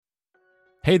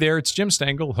Hey there, it's Jim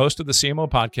Stengel, host of the CMO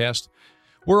podcast.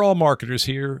 We're all marketers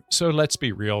here, so let's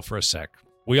be real for a sec.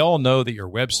 We all know that your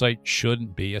website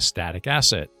shouldn't be a static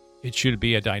asset. It should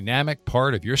be a dynamic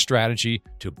part of your strategy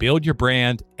to build your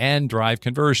brand and drive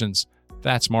conversions.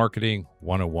 That's marketing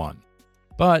 101.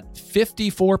 But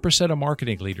 54% of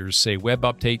marketing leaders say web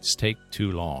updates take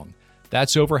too long.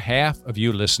 That's over half of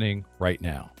you listening right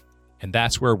now. And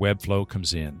that's where Webflow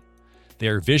comes in.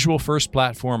 Their visual-first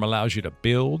platform allows you to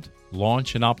build,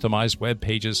 launch, and optimize web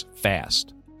pages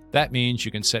fast. That means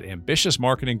you can set ambitious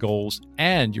marketing goals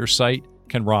and your site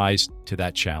can rise to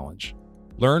that challenge.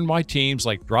 Learn why teams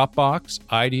like Dropbox,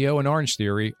 IDEO, and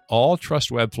Orangetheory all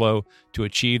trust Webflow to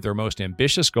achieve their most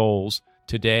ambitious goals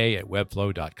today at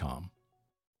webflow.com.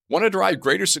 Want to drive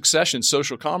greater success in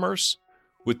social commerce?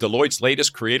 With Deloitte's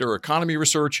latest creator economy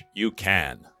research, you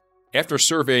can. After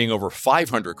surveying over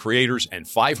 500 creators and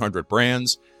 500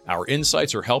 brands, our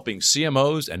insights are helping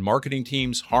CMOs and marketing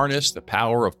teams harness the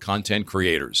power of content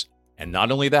creators. And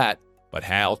not only that, but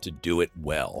how to do it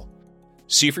well.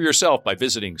 See for yourself by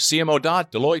visiting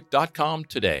cmo.deloitte.com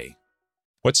today.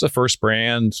 What's the first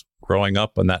brand growing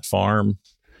up on that farm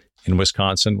in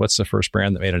Wisconsin? What's the first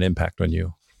brand that made an impact on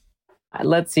you?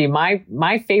 Let's see.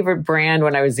 My favorite brand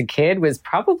when I was a kid was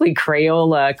probably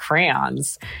Crayola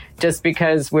crayons, just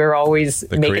because we're always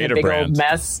making a big old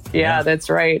mess. Yeah, that's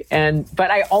right. But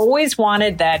I always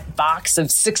wanted that box of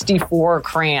 64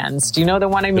 crayons. Do you know the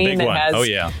one I mean? The big one. Has, oh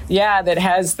yeah. Yeah, that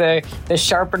has the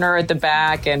sharpener at the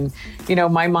back. And you know,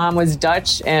 my mom was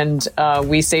Dutch, and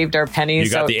we saved our pennies.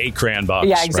 You got the 8 crayon box.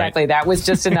 Yeah, exactly. Right? That was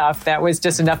just enough. That was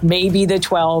just enough. Maybe the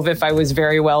 12 if I was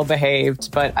very well behaved.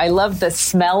 But I loved the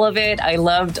smell of it. I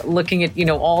loved looking at,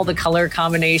 all the color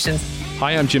combinations.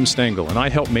 Hi, I'm Jim Stengel, and I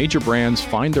help major brands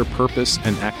find their purpose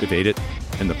and activate it,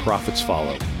 and the profits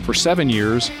follow. For 7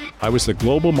 years, I was the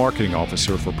global marketing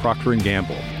officer for Procter &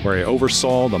 Gamble, where I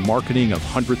oversaw the marketing of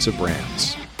hundreds of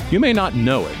brands. You may not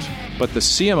know it, but the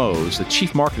CMOs, the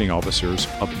chief marketing officers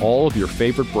of all of your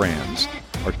favorite brands,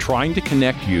 are trying to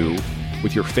connect you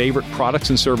with your favorite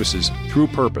products and services through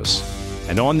purpose.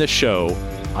 And on this show,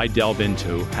 I delve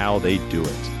into how they do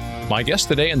it. My guest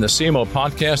today in the CMO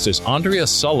podcast is Andrea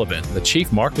Sullivan, the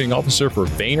Chief Marketing Officer for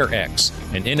VaynerX,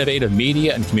 an innovative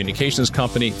media and communications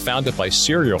company founded by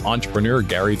serial entrepreneur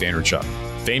Gary Vaynerchuk.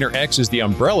 VaynerX is the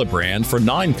umbrella brand for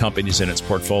 9 companies in its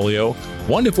portfolio,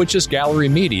 one of which is Gallery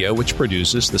Media, which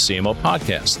produces the CMO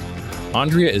podcast.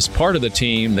 Andrea is part of the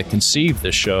team that conceived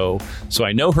this show, so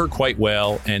I know her quite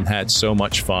well and had so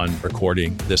much fun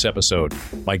recording this episode.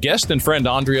 My guest and friend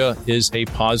Andrea is a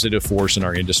positive force in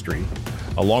our industry.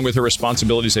 Along with her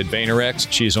responsibilities at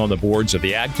VaynerX, she is on the boards of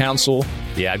the Ad Council,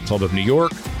 the Ad Club of New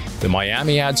York, the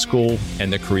Miami Ad School,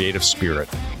 and the Creative Spirit.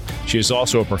 She is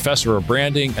also a professor of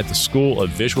branding at the School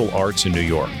of Visual Arts in New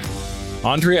York.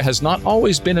 Andrea has not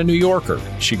always been a New Yorker.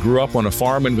 She grew up on a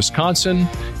farm in Wisconsin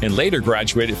and later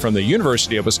graduated from the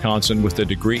University of Wisconsin with a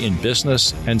degree in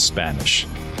business and Spanish.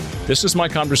 This is my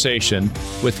conversation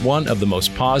with one of the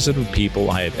most positive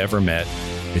people I have ever met.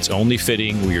 It's only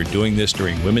fitting we are doing this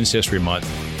during Women's History Month.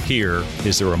 Here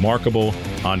is the remarkable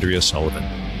Andrea Sullivan.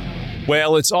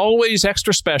 Well, it's always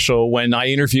extra special when I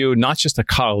interview not just a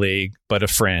colleague, but a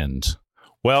friend.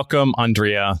 Welcome,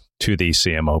 Andrea, to the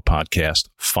CMO podcast,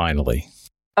 finally.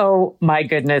 Oh, my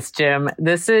goodness, Jim.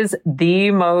 This is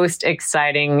the most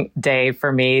exciting day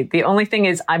for me. The only thing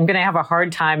is I'm going to have a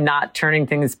hard time not turning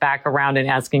things back around and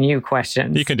asking you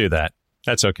questions. You can do that.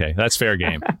 That's okay. That's fair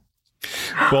game.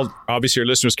 Well, obviously, your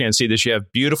listeners can't see this. You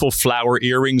have beautiful flower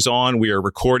earrings on. We are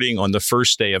recording on the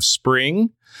first day of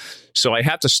spring. So I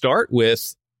have to start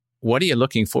with, what are you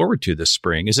looking forward to this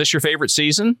spring? Is this your favorite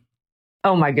season?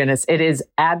 Oh, my goodness. It is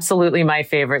absolutely my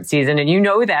favorite season. And you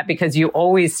know that because you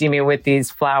always see me with these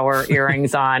flower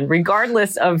earrings on,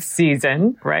 regardless of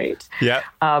season, right? Yeah.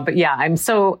 But yeah, I'm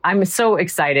so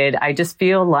excited. I just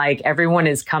feel like everyone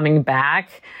is coming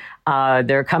back.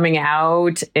 They're coming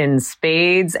out in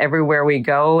spades everywhere we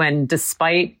go. And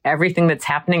despite everything that's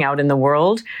happening out in the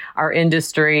world, our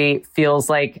industry feels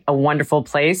like a wonderful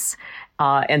place.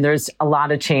 And there's a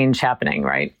lot of change happening,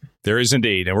 right? There is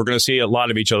indeed. And we're going to see a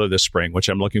lot of each other this spring, which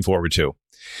I'm looking forward to.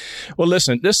 Well,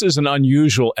 listen, this is an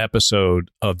unusual episode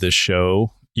of this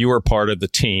show. You are part of the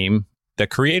team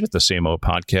that created the CMO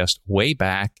podcast way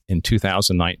back in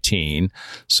 2019.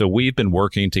 So we've been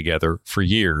working together for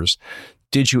years.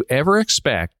 Did you ever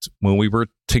expect when we were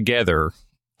together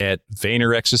at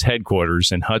VaynerX's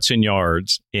headquarters in Hudson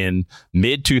Yards in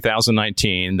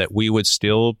mid-2019 that we would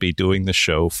still be doing the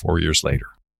show 4 years later?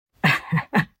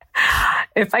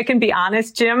 If I can be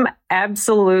honest, Jim,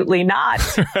 absolutely not.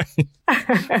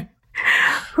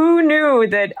 Who knew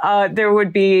that there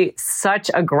would be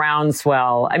such a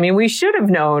groundswell? I mean, we should have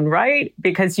known, right?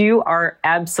 Because you are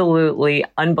absolutely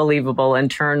unbelievable in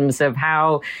terms of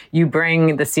how you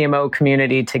bring the CMO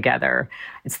community together.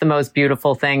 It's the most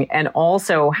beautiful thing. And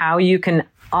also how you can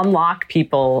unlock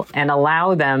people and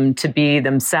allow them to be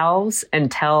themselves and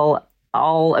tell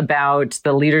all about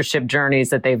the leadership journeys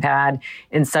that they've had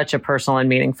in such a personal and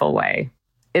meaningful way.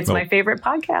 It's my favorite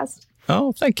podcast.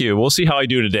 Oh, thank you. We'll see how I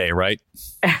do today, right?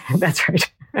 That's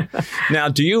right. Now,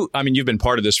 you've been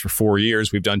part of this for 4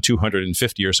 years. We've done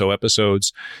 250 or so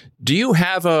episodes. Do you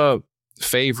have a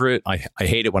favorite? I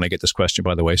hate it when I get this question,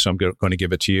 by the way, so I'm going to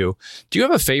give it to you. Do you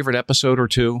have a favorite episode or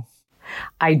two?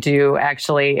 I do,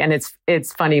 actually. And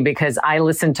it's funny because I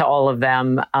listen to all of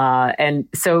them. And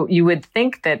so you would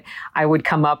think that I would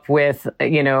come up with,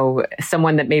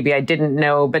 someone that maybe I didn't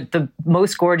know. But the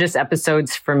most gorgeous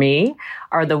episodes for me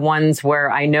are the ones where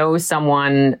I know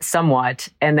someone somewhat,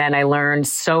 and then I learn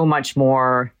so much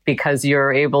more because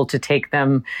you're able to take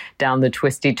them down the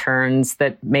twisty turns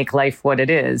that make life what it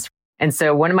is. And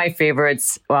so one of my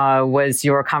favorites was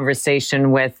your conversation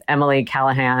with Emily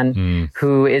Callahan,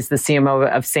 who is the CMO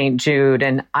of St. Jude.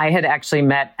 And I had actually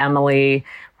met Emily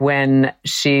when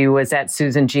she was at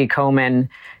Susan G. Komen.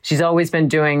 She's always been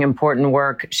doing important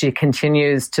work. She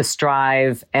continues to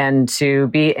strive and to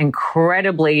be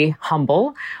incredibly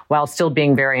humble while still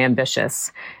being very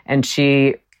ambitious. And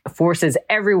she forces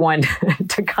everyone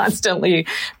to constantly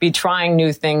be trying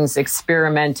new things,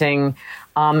 experimenting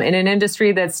in an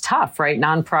industry that's tough, right?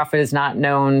 Nonprofit is not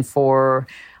known for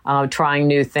trying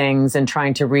new things and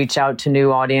trying to reach out to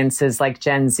new audiences like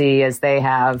Gen Z as they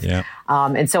have. Yeah.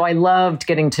 And so I loved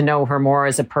getting to know her more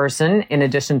as a person, in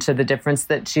addition to the difference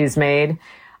that she's made.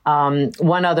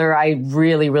 One other, I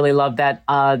really, really loved that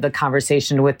the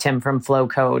conversation with Tim from Flow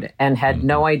Code, and had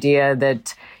no idea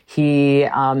that he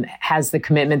has the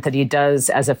commitment that he does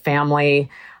as a family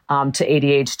to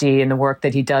ADHD, and the work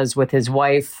that he does with his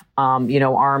wife, arm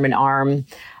in arm.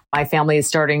 My family is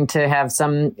starting to have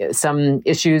some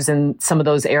issues in some of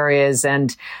those areas.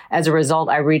 And as a result,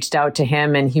 I reached out to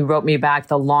him, and he wrote me back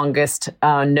the longest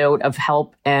note of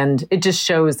help. And it just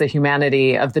shows the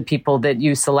humanity of the people that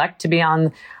you select to be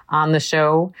on the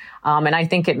show. And I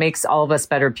think it makes all of us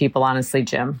better people, honestly,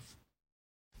 Jim.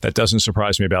 That doesn't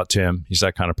surprise me about Tim. He's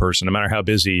that kind of person. No matter how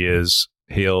busy he is,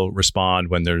 he'll respond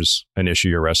when there's an issue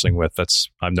you're wrestling with.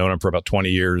 I've known him for about 20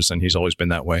 years, and he's always been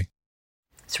that way.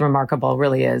 It's remarkable,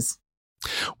 really is.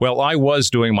 Well, I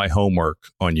was doing my homework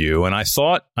on you, and I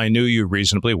thought I knew you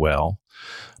reasonably well,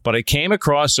 but I came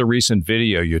across a recent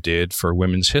video you did for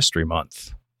Women's History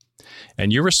Month,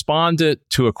 and you responded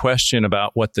to a question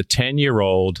about what the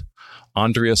 10-year-old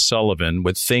Andrea Sullivan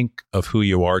would think of who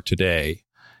you are today,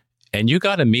 and you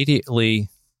got immediately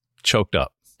choked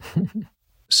up.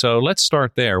 So let's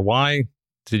start there. Why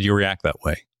did you react that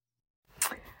way?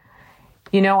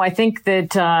 I think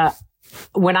that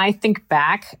when I think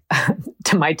back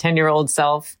to my 10-year-old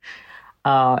self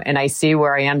and I see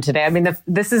where I am today, I mean,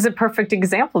 this is a perfect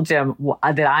example, Jim,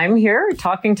 that I'm here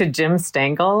talking to Jim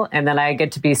Stengel, and then I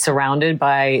get to be surrounded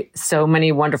by so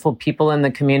many wonderful people in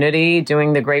the community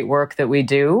doing the great work that we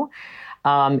do.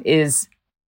 I'm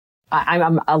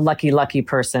a lucky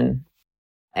person.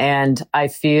 And I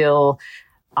feel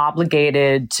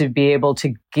obligated to be able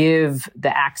to give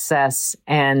the access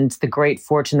and the great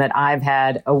fortune that I've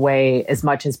had away as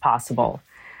much as possible.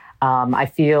 I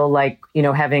feel like,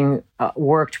 having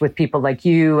worked with people like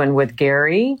you and with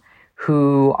Gary,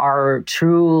 who are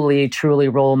truly, truly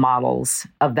role models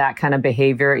of that kind of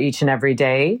behavior each and every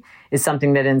day, is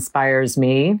something that inspires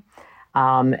me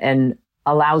and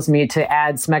allows me to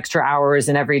add some extra hours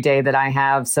in every day that I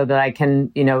have, so that I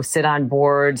can, sit on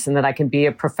boards, and that I can be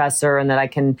a professor, and that I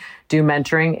can do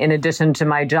mentoring in addition to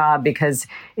my job, because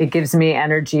it gives me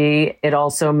energy. It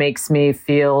also makes me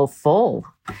feel full.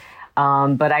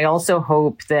 But I also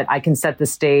hope that I can set the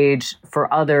stage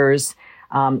for others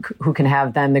who can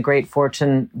have then the great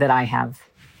fortune that I have.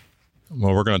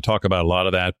 Well, we're going to talk about a lot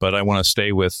of that, but I want to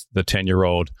stay with the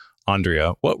 10-year-old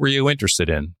Andrea. What were you interested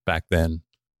in back then?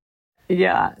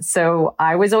 Yeah. So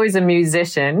I was always a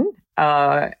musician,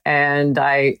 and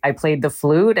I played the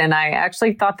flute, and I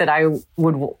actually thought that I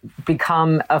would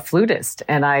become a flutist.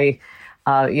 And I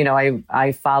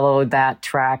followed that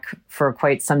track for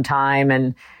quite some time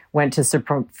and went to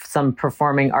some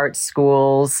performing arts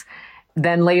schools.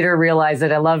 Then later realized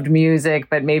that I loved music,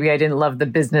 but maybe I didn't love the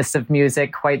business of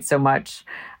music quite so much.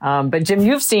 But Jim,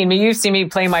 you've seen me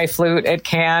play my flute at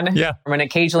Cannes. Yeah. And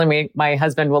occasionally my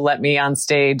husband will let me on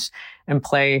stage and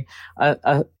play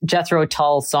a Jethro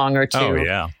Tull song or two. Oh,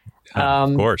 yeah.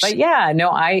 Of course. But yeah,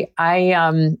 no, I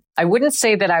wouldn't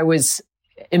say that I was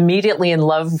immediately in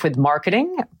love with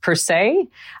marketing per se.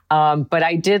 But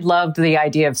I did love the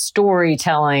idea of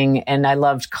storytelling, and I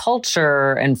loved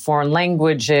culture and foreign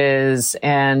languages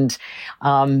and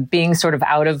being sort of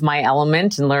out of my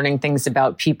element and learning things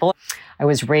about people. I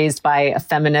was raised by a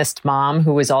feminist mom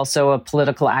who was also a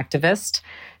political activist.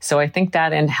 So I think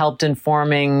that helped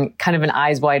informing kind of an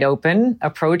eyes wide open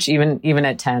approach, even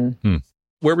at 10.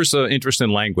 Where was the interest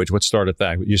in language? What started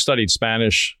that? You studied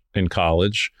Spanish in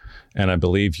college, and I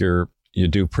believe you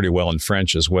do pretty well in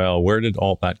French as well. Where did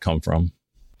all that come from?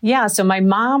 Yeah, so my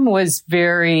mom was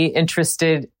very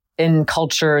interested in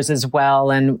cultures as well,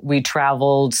 and we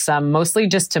traveled mostly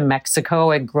just to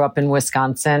Mexico. I grew up in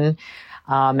Wisconsin.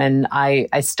 And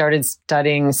I started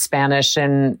studying Spanish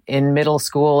in middle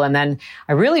school. And then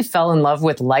I really fell in love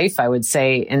with life, I would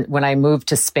say, when I moved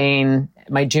to Spain,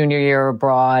 my junior year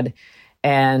abroad,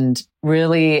 and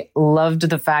really loved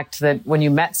the fact that when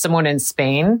you met someone in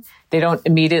Spain, they don't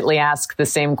immediately ask the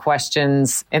same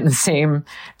questions in the same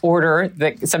order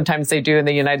that sometimes they do in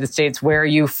the United States. Where are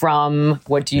you from?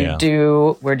 What do you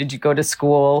do? Where did you go to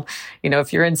school? You know,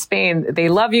 if you're in Spain, they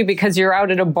love you because you're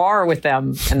out at a bar with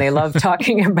them, and they love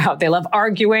they love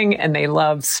arguing, and they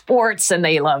love sports, and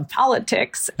they love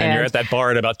politics. And you're at that bar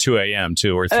at about 2 a.m.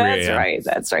 too, or 3 a.m.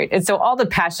 That's right. And so all the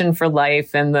passion for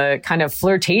life and the kind of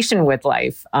flirtation with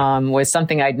life was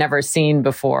something I'd never seen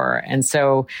before. And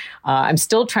so I'm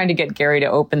still trying to get Gary to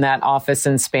open that office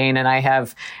in Spain. And I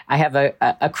have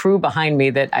a crew behind me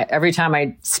that every time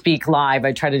I speak live,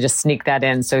 I try to just sneak that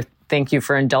in. So thank you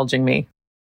for indulging me.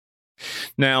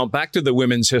 Now, back to the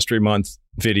Women's History Month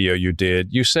video you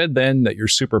did. You said then that your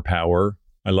superpower,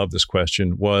 I love this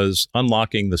question, was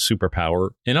unlocking the superpower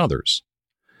in others.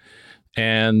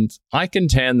 And I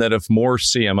contend that if more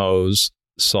CMOs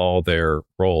saw their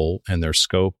role and their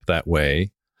scope that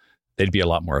way, they'd be a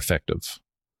lot more effective.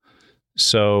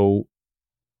 So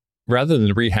rather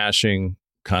than rehashing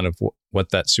kind of what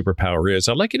that superpower is,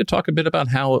 I'd like you to talk a bit about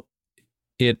how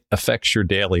it affects your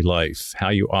daily life, how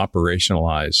you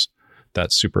operationalize that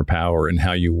superpower, and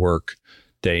how you work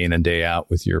day in and day out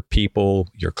with your people,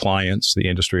 your clients, the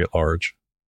industry at large.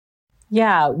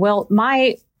 Yeah, well,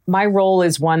 my role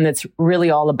is one that's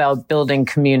really all about building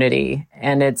community.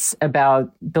 And it's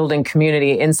about building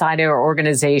community inside our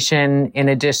organization, in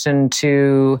addition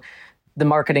to the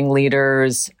marketing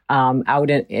leaders out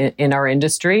in our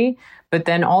industry, but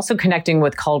then also connecting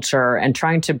with culture and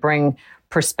trying to bring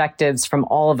perspectives from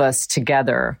all of us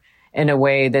together in a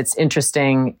way that's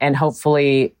interesting and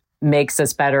hopefully makes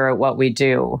us better at what we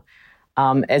do.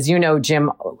 As you know,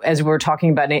 Jim, as we're talking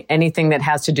about anything that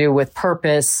has to do with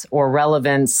purpose or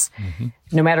relevance,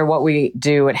 no matter what we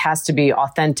do, it has to be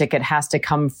authentic. It has to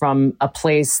come from a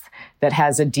place that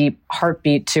has a deep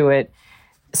heartbeat to it.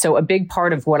 So a big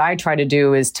part of what I try to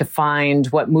do is to find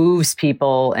what moves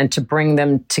people and to bring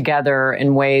them together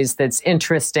in ways that's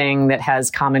interesting, that has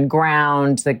common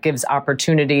ground, that gives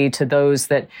opportunity to those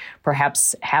that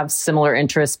perhaps have similar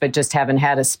interests, but just haven't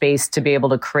had a space to be able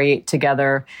to create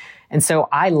together. And so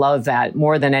I love that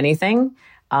more than anything.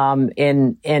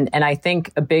 And I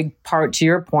think a big part, to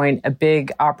your point, a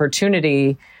big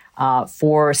opportunity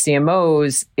for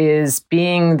CMOs is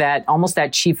being that almost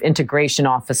that chief integration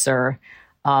officer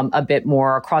a bit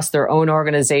more across their own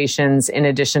organizations, in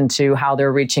addition to how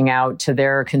they're reaching out to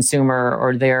their consumer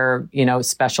or their,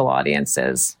 special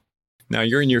audiences. Now,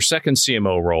 you're in your second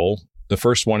CMO role, the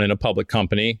first one in a public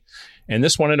company, and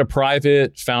this one in a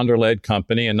private founder-led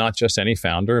company, and not just any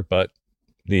founder, but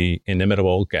the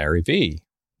inimitable Gary Vee.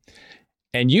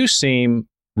 And you seem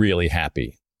really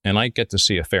happy. And I get to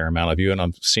see a fair amount of you, and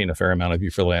I've seen a fair amount of you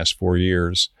for the last 4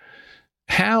 years.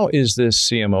 How is this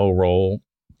CMO role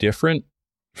different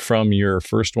from your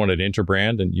first one at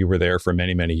Interbrand, and you were there for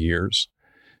many, many years?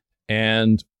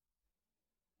 And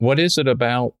what is it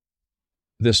about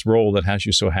this role that has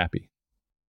you so happy?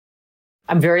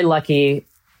 I'm very lucky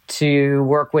to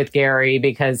work with Gary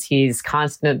because he's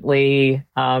constantly,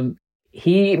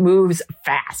 he moves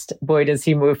fast. Boy, does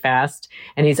he move fast.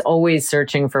 And he's always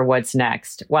searching for what's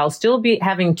next, while still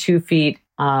having 2 feet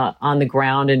on the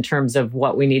ground in terms of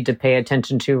what we need to pay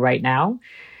attention to right now.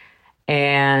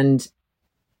 And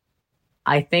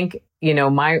I think,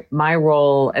 my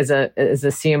role as a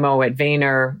CMO at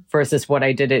Vayner versus what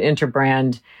I did at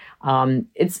Interbrand,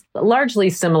 it's largely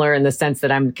similar in the sense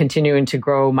that I'm continuing to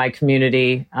grow my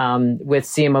community with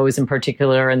CMOs in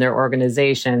particular and their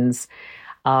organizations.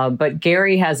 But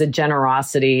Gary has a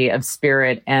generosity of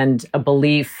spirit and a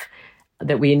belief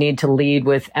that we need to lead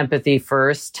with empathy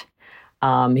first.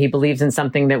 He believes in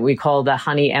something that we call the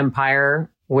honey empire,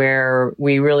 where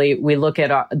we look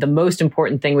at the most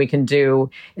important thing we can do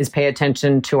is pay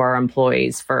attention to our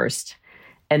employees first.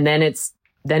 And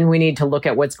then we need to look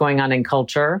at what's going on in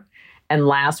culture. And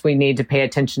last, we need to pay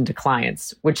attention to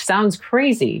clients, which sounds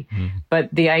crazy. But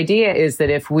the idea is that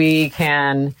if we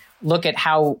can look at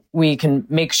how we can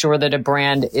make sure that a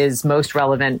brand is most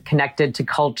relevant, connected to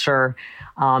culture,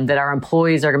 that our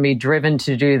employees are going to be driven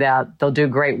to do that, they'll do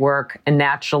great work, and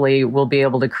naturally we'll be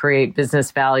able to create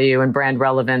business value and brand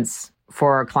relevance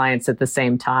for our clients at the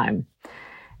same time.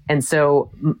 And so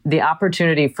the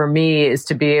opportunity for me is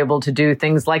to be able to do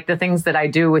things like the things that I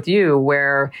do with you,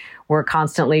 where we're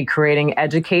constantly creating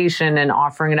education and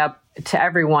offering it up to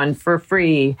everyone for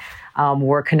free.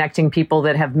 We're connecting people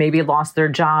that have maybe lost their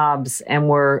jobs, and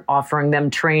we're offering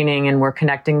them training, and we're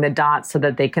connecting the dots so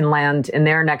that they can land in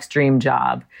their next dream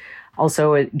job.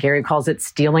 Also, Gary calls it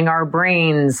stealing our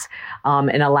brains,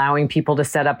 and allowing people to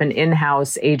set up an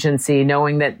in-house agency,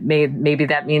 knowing that maybe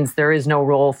that means there is no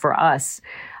role for us.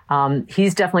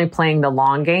 He's definitely playing the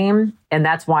long game, and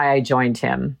that's why I joined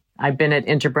him. I've been at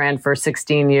Interbrand for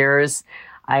 16 years.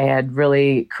 I had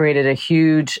really created a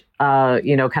huge,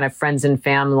 kind of friends and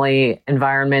family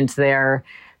environment there.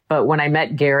 But when I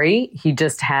met Gary, he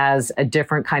just has a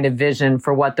different kind of vision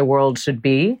for what the world should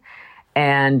be.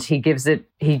 And he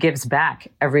gives back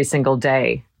every single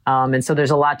day. And so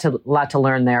there's a lot to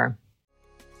learn there.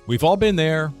 We've all been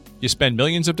there. You spend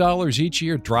millions of dollars each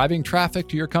year driving traffic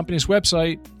to your company's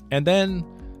website, and then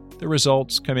the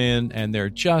results come in and they're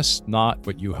just not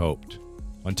what you hoped.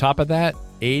 On top of that,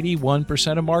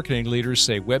 81% of marketing leaders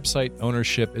say website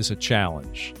ownership is a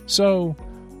challenge. So,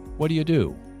 what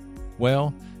do?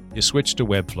 Well, you switch to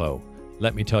Webflow.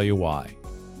 Let me tell you why.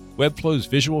 Webflow's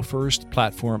visual-first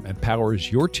platform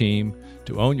empowers your team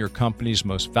to own your company's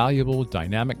most valuable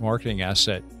dynamic marketing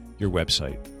asset, your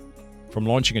website. From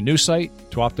launching a new site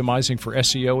to optimizing for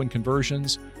SEO and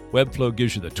conversions, Webflow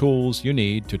gives you the tools you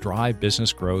need to drive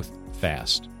business growth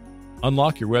fast.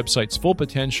 Unlock your website's full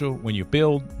potential when you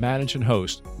build, manage, and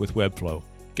host with Webflow.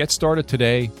 Get started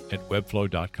today at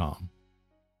webflow.com.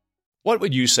 What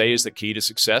would you say is the key to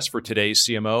success for today's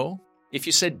CMO? If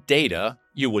you said data,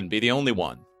 you wouldn't be the only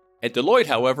one. At Deloitte,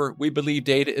 however, we believe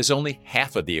data is only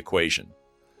half of the equation.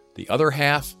 The other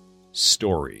half,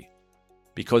 story.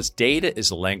 Because data is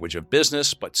the language of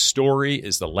business, but story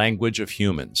is the language of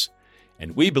humans.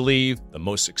 And we believe the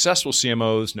most successful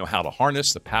CMOs know how to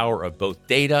harness the power of both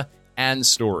data and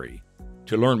story.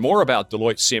 To learn more about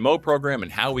Deloitte's CMO program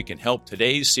and how we can help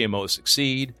today's CMOs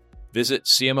succeed, visit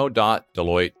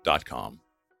cmo.deloitte.com.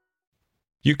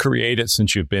 You created,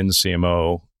 since you've been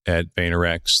CMO at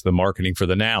VaynerX, the Marketing for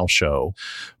the Now show,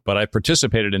 but I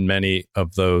participated in many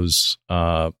of those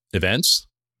events,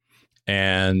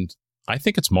 and I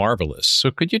think it's marvelous. So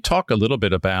could you talk a little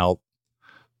bit about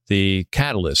the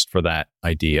catalyst for that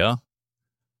idea,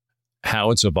 how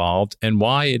it's evolved, and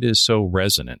why it is so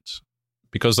resonant?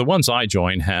 Because the ones I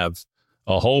join have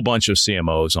a whole bunch of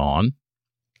CMOs on.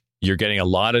 You're getting a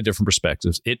lot of different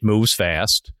perspectives. It moves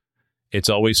fast. It's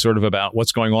always sort of about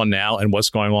what's going on now and what's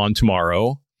going on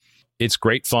tomorrow. It's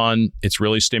great fun. It's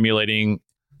really stimulating.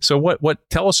 So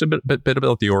tell us a bit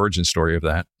about the origin story of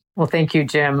that. Well, thank you,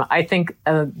 Jim. I think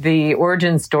the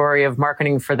origin story of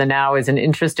Marketing for the Now is an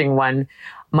interesting one.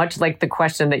 Much like the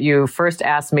question that you first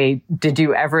asked me, did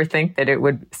you ever think that it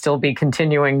would still be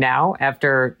continuing now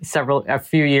after a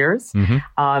few years? Mm-hmm.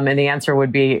 And the answer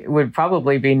would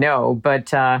probably be no.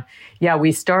 But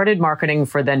we started Marketing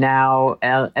for the Now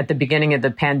at the beginning of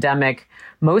the pandemic,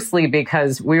 mostly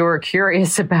because we were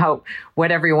curious about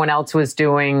what everyone else was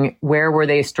doing. Where were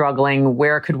they struggling?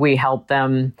 Where could we help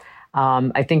them?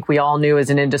 I think we all knew as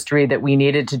an industry that we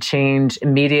needed to change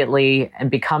immediately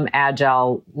and become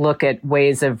agile, look at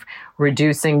ways of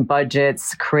reducing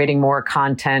budgets, creating more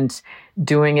content,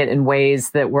 doing it in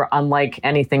ways that were unlike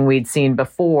anything we'd seen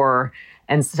before.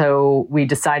 And so we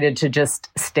decided to just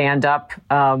stand up,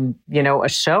 a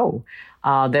show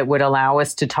that would allow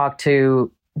us to talk to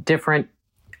different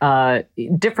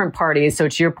parties. So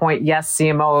to your point, yes,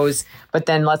 CMOs, but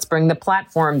then let's bring the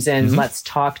platforms in. Mm-hmm. Let's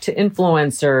talk to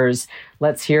influencers.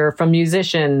 Let's hear from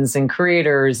musicians and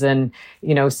creators and,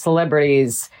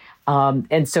 celebrities.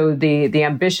 And so the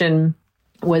ambition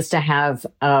was to have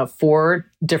 4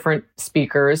 different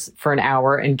speakers for an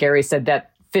hour. And Gary said that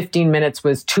 15 minutes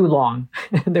was too long,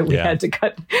 that we had to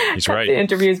cut the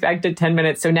interviews back to 10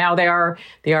 minutes. So now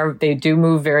they do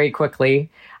move very quickly.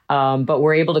 But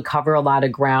we're able to cover a lot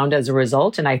of ground as a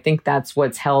result. And I think that's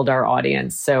what's held our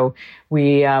audience. So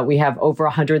we have over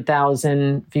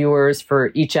 100,000 viewers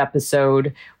for each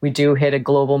episode. We do hit a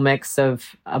global mix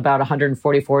of about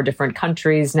 144 different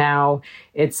countries now.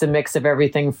 It's a mix of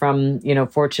everything from,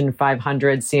 Fortune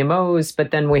 500 CMOs,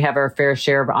 but then we have our fair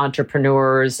share of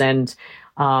entrepreneurs and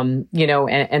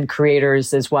and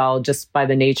creators as well, just by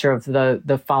the nature of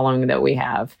the following that we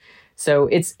have. So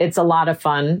it's a lot of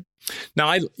fun.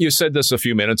 Now, you said this a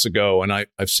few minutes ago, and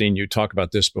I've seen you talk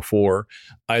about this before.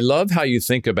 I love how you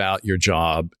think about your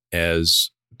job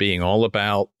as being all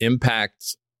about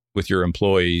impact with your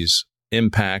employees,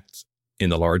 impact in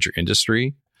the larger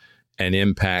industry, and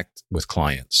impact with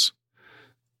clients.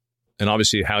 And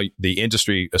obviously, how the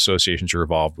industry associations you're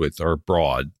involved with are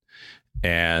broad.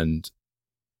 And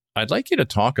I'd like you to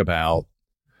talk about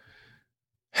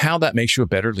how that makes you a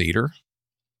better leader.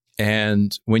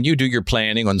 And when you do your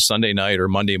planning on Sunday night or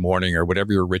Monday morning or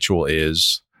whatever your ritual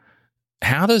is,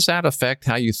 how does that affect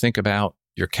how you think about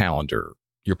your calendar,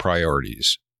 your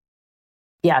priorities?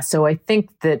 Yeah, so I think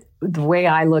that the way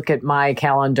I look at my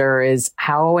calendar is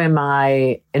how am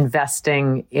I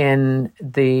investing in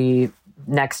the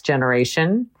next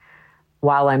generation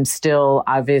while I'm still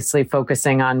obviously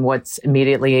focusing on what's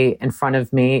immediately in front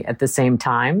of me at the same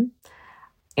time,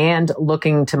 and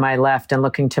looking to my left and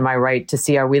looking to my right to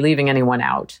see, are we leaving anyone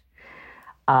out?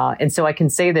 And so I can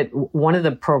say that one of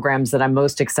the programs that I'm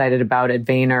most excited about at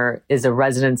Vayner is a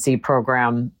residency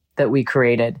program that we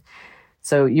created.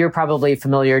 So you're probably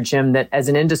familiar, Jim, that as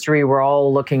an industry, we're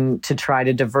all looking to try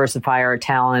to diversify our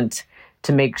talent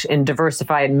and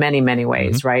diversify in many, many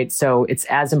ways, right? So it's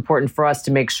as important for us to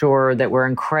make sure that we're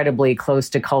incredibly close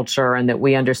to culture and that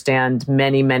we understand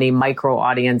many, many micro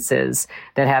audiences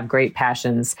that have great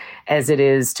passions, as it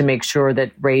is to make sure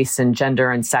that race and gender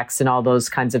and sex and all those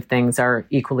kinds of things are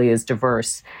equally as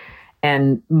diverse.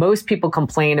 And most people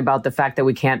complain about the fact that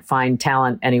we can't find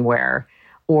talent anywhere,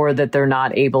 or that they're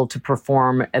not able to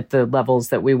perform at the levels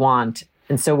that we want.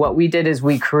 And so what we did is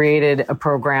we created a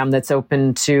program that's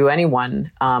open to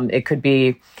anyone. It could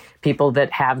be people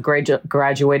that have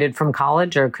graduated from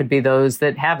college, or it could be those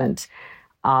that haven't.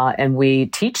 And we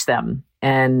teach them.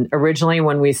 And originally,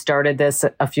 when we started this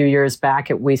a few years back,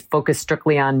 we focused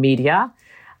strictly on media.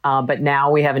 But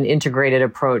now we have an integrated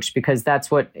approach, because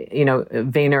that's what,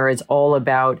 Vayner is all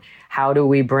about. How do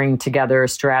we bring together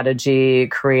strategy,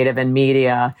 creative, and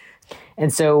media?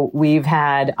 And so we've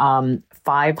had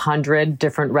 500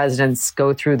 different residents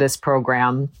go through this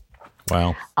program.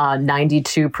 Wow.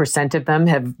 92% of them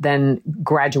have then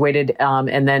graduated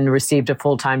and then received a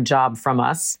full-time job from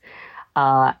us.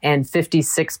 And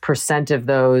 56% of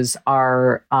those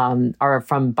are from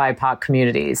BIPOC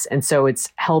communities. And so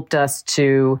it's helped us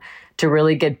to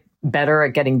really get better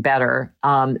at getting better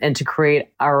and to create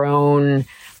our own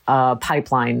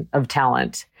pipeline of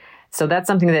talent. So that's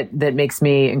something that makes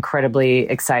me incredibly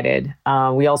excited.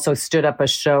 We also stood up a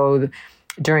show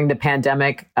during the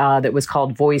pandemic that was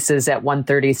called Voices at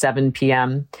 1:37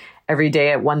 p.m. Every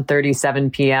day at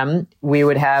 1:37 p.m., we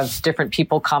would have different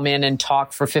people come in and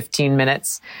talk for 15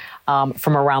 minutes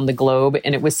from around the globe.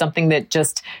 And it was something that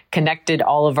just connected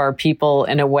all of our people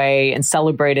in a way and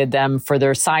celebrated them for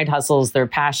their side hustles, their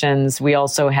passions. We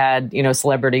also had,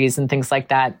 celebrities and things like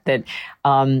that it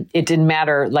didn't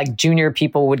matter. Like junior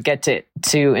people would get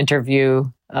to interview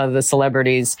the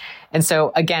celebrities. And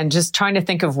so again, just trying to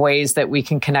think of ways that we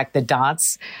can connect the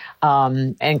dots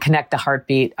and connect the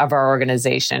heartbeat of our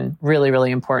organization. Really,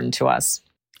 really important to us.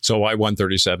 So why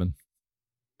 137?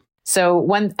 So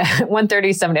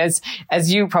 137,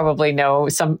 as you probably know,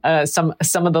 some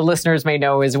of the listeners may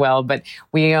know as well, but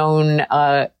we own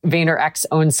VaynerX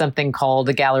owns something called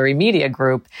the Gallery Media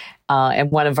Group,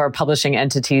 and one of our publishing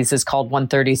entities is called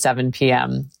 1:37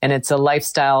 p.m. and it's a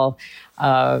lifestyle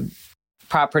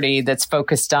property that's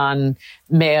focused on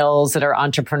males that are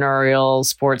entrepreneurial,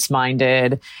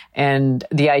 sports-minded. And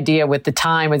the idea with the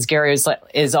time, as Gary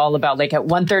is all about, like at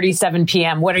 1:37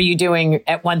 p.m., what are you doing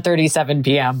at 1:37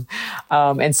 p.m.?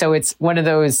 And so it's one of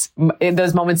those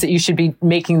moments that you should be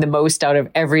making the most out of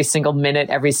every single minute,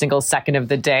 every single second of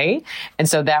the day. And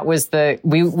so that was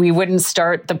we wouldn't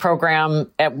start the program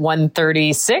at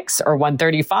 1:36 or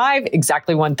 1:35,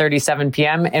 exactly 1:37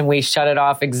 p.m. And we shut it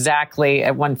off exactly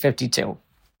at 1:52.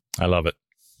 I love it.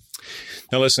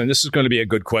 Now, listen, this is going to be a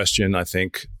good question, I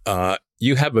think.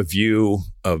 You have a view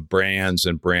of brands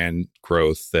and brand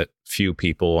growth that few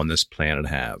people on this planet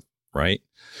have, right?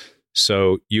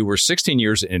 So you were 16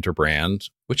 years at Interbrand,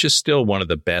 which is still one of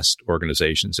the best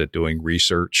organizations at doing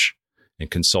research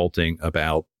and consulting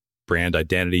about brand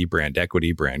identity, brand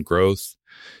equity, brand growth.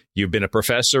 You've been a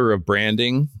professor of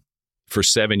branding for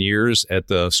 7 years at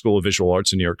the School of Visual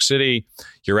Arts in New York City.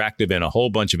 You're active in a whole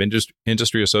bunch of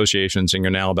industry associations, and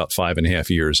you're now about 5.5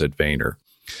 years at Vayner.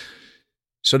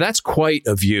 So that's quite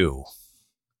a view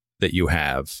that you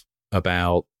have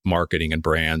about marketing and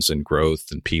brands and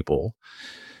growth and people.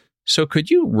 So could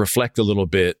you reflect a little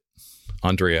bit,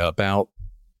 Andrea, about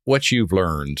what you've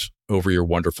learned over your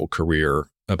wonderful career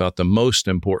about the most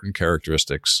important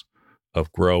characteristics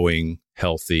of growing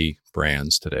healthy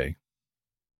brands today?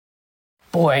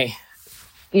 Boy,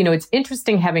 it's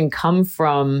interesting having come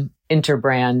from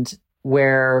Interbrand,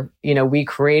 where, we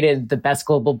created the best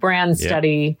global brand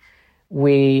study.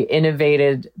 We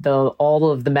innovated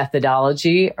all of the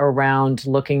methodology around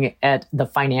looking at the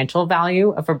financial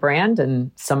value of a brand.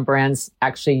 And some brands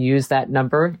actually use that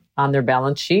number on their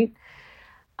balance sheet.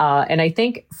 And I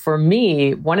think for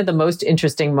me, one of the most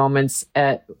interesting moments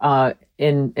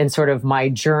in sort of my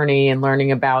journey and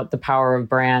learning about the power of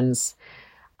brands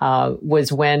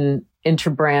was when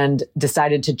Interbrand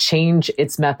decided to change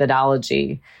its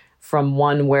methodology from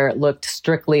one where it looked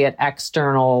strictly at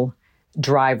external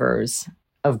drivers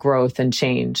of growth and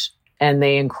change. And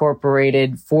they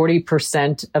incorporated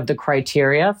 40% of the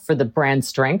criteria for the brand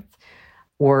strength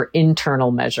were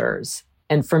internal measures.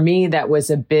 And for me, that was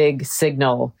a big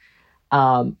signal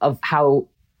of how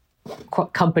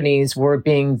companies were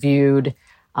being viewed,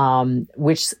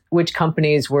 which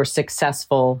companies were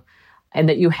successful, and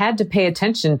that you had to pay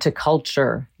attention to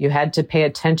culture. You had to pay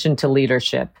attention to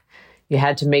leadership. You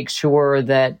had to make sure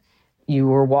that you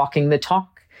were walking the talk.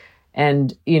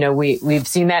 And, we've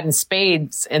seen that in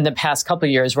spades in the past couple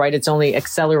of years, right? It's only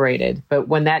accelerated. But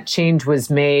when that change was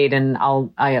made, and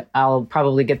I'll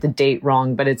probably get the date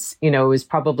wrong, but it was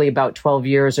probably about 12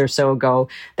 years or so ago.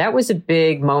 That was a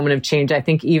big moment of change, I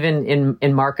think, even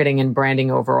in marketing and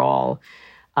branding overall,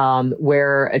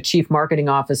 where a chief marketing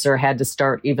officer had to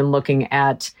start even looking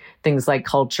at things like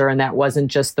culture. And that wasn't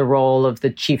just the role of the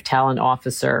chief talent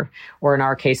officer, or in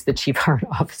our case, the chief art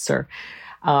officer.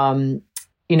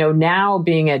 Now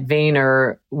being at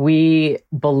Vayner, we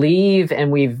believe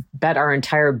and we've bet our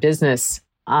entire business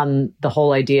on the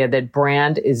whole idea that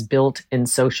brand is built in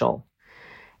social,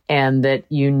 and that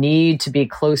you need to be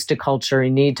close to culture.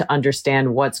 You need to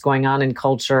understand what's going on in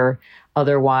culture.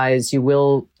 Otherwise, you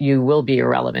will be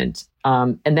irrelevant.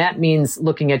 And that means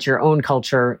looking at your own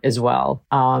culture as well.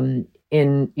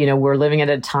 We're living at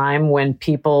a time when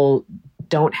people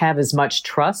don't have as much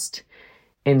trust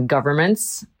in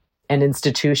governments and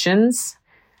institutions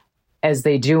as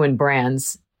they do in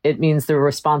brands. It means the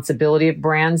responsibility of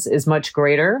brands is much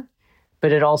greater,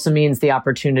 but it also means the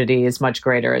opportunity is much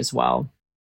greater as well.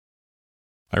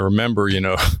 I remember,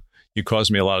 you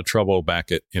caused me a lot of trouble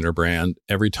back at Interbrand.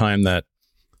 Every time that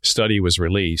study was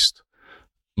released,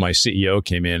 my CEO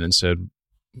came in and said,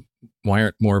 why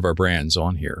aren't more of our brands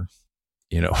on here?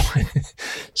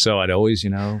 So I'd always,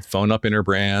 phone up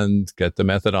Interbrand, get the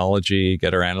methodology,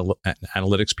 get our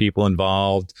analytics people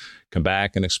involved, come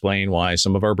back and explain why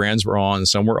some of our brands were on,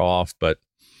 some were off. But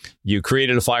you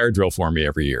created a fire drill for me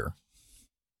every year.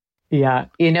 Yeah.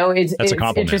 It's a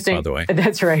compliment, interesting. by the way.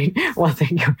 That's right. Well,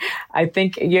 thank you. I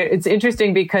think it's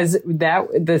interesting because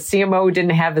the CMO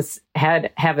didn't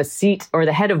have a seat, or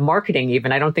the head of marketing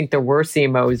even. I don't think there were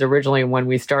CMOs originally when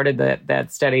we started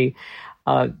that study.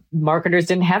 Marketers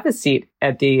didn't have a seat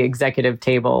at the executive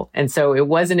table. And so it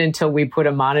wasn't until we put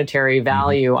a monetary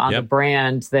value on the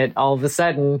brand that all of a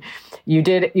sudden you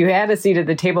had a seat at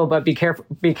the table, but be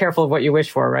careful of what you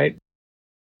wish for, right?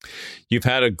 You've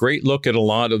had a great look at a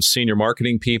lot of senior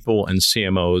marketing people and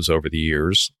CMOs over the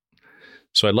years.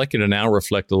 So I'd like you to now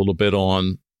reflect a little bit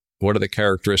on what are the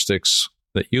characteristics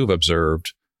that you've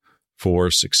observed for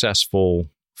successful,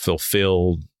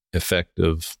 fulfilled,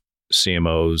 effective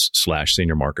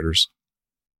CMOs/senior marketers.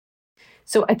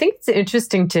 So I think it's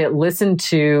interesting to listen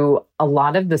to a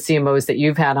lot of the CMOs that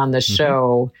you've had on the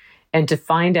show and to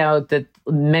find out that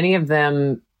many of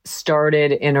them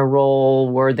started in a role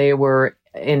where they were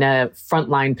in a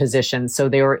frontline position. So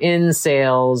they were in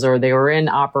sales or they were in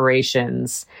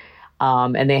operations,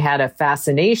 and they had a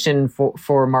fascination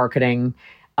for marketing,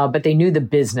 but they knew the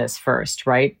business first,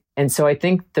 right? And so I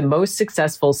think the most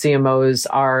successful CMOs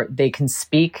they can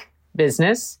speak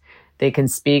business, they can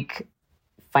speak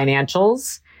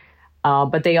financials,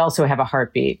 but they also have a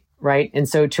heartbeat, right? And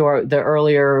so to the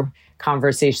earlier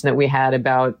conversation that we had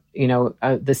about,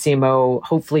 the CMO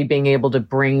hopefully being able to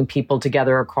bring people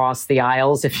together across the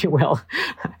aisles, if you will,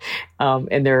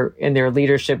 in their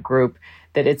leadership group,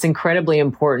 that it's incredibly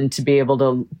important to be able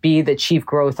to be the chief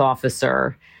growth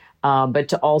officer, but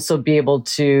to also be able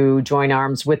to join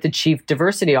arms with the chief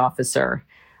diversity officer,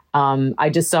 I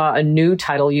just saw a new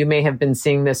title. You may have been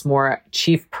seeing this more,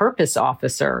 Chief Purpose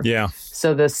Officer. Yeah.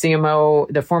 So the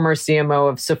CMO, the former CMO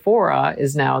of Sephora,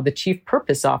 is now the Chief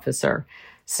Purpose Officer.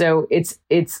 So it's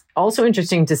also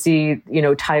interesting to see,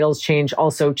 titles change.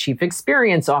 Also, Chief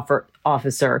Experience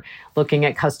Officer, looking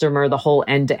at the whole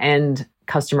end-to-end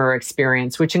customer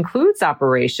experience, which includes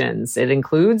operations, it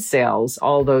includes sales,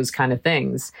 all those kind of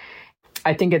things.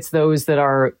 I think it's those that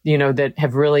are, that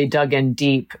have really dug in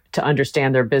deep to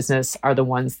understand their business are the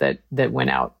ones that went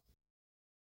out.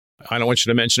 I don't want you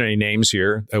to mention any names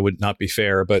here. That would not be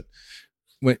fair. But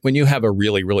when you have a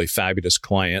really, really fabulous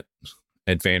client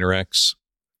at VaynerX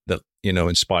that,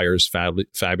 inspires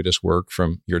fabulous work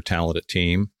from your talented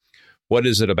team, what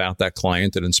is it about that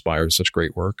client that inspires such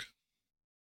great work?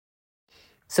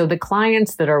 So the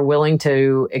clients that are willing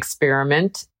to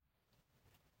experiment,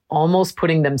 almost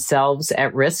putting themselves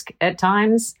at risk at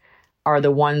times, are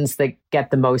the ones that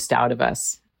get the most out of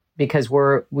us, because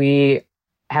we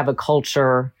have a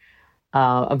culture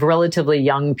of relatively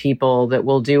young people that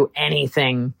will do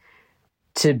anything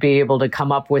to be able to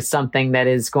come up with something that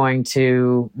is going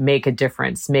to make a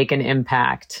difference, make an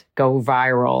impact, go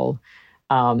viral,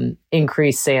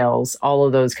 increase sales, all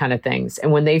of those kind of things.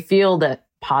 And when they feel that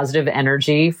positive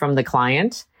energy from the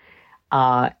client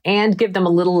and give them a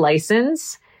little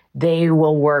license, they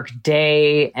will work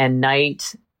day and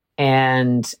night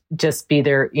and just be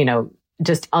there,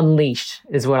 just unleash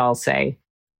is what I'll say.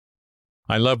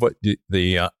 I love what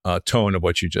the tone of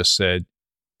what you just said.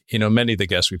 Many of the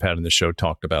guests we've had on the show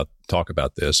talk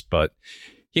about this, but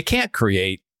you can't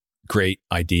create great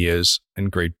ideas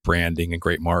and great branding and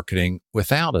great marketing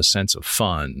without a sense of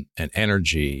fun and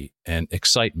energy and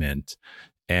excitement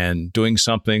and doing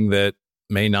something that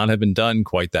may not have been done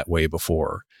quite that way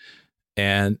before.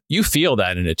 And you feel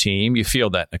that in a team, you feel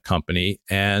that in a company,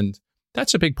 and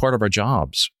that's a big part of our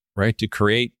jobs, right? To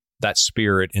create that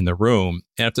spirit in the room.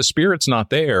 And if the spirit's not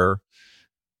there,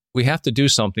 we have to do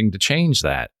something to change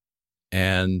that.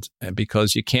 And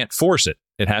because you can't force it,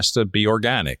 it has to be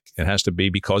organic. It has to be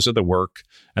because of the work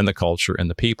and the culture and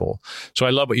the people. So I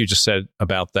love what you just said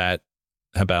about that,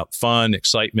 about fun,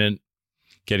 excitement,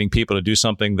 getting people to do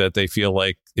something that they feel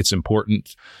like it's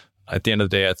important. At the end of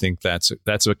the day, I think that's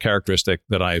a characteristic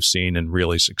that I have seen in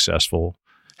really successful,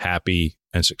 happy,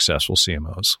 and successful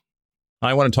CMOs.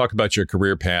 I want to talk about your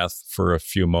career path for a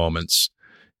few moments.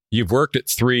 You've worked at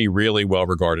 3 really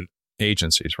well-regarded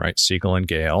agencies, right? Siegel and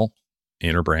Gale,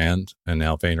 Interbrand, and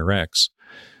now VaynerX.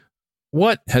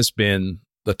 What has been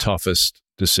the toughest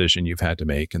decision you've had to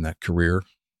make in that career,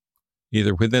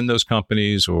 either within those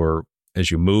companies or as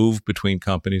you move between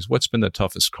companies? What's been the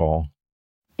toughest call?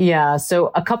 Yeah,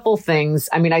 so a couple things.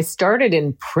 I mean, I started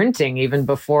in printing even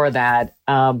before that,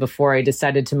 before I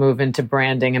decided to move into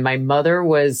branding. And my mother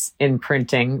was in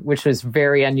printing, which was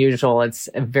very unusual. It's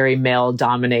a very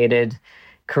male-dominated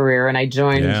career. And I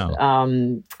joined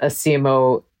a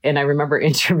CMO, and I remember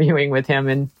interviewing with him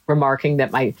and remarking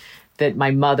that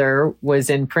my mother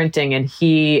was in printing, and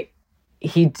he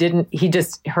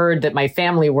just heard that my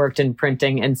family worked in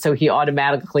printing. And so he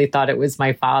automatically thought it was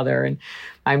my father. And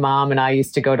my mom and I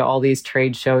used to go to all these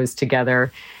trade shows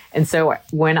together. And so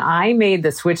when I made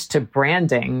the switch to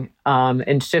branding,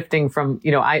 and shifting from,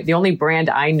 the only brand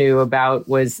I knew about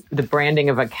was the branding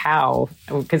of a cow,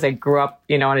 because I grew up,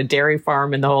 on a dairy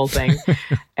farm and the whole thing.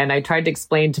 And I tried to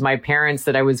explain to my parents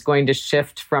that I was going to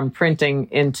shift from printing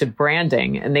into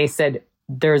branding. And they said,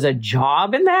 "There's a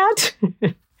job in that?"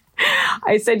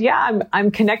 I said, "Yeah,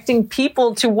 I'm connecting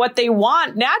people to what they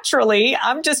want naturally.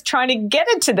 I'm just trying to get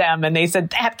it to them." And they said,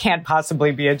 "That can't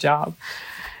possibly be a job."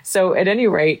 So at any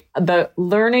rate,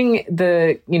 learning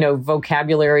the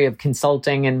vocabulary of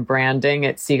consulting and branding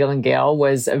at Siegel and Gale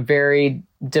was a very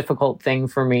difficult thing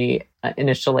for me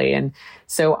initially. And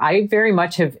so I very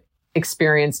much have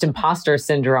experienced imposter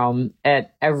syndrome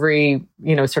at every,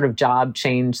 sort of job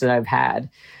change that I've had.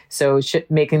 So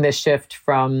making the shift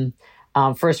from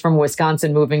first from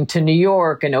Wisconsin, moving to New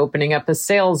York and opening up a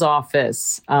sales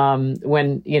office.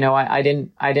 When, I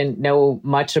didn't know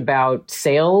much about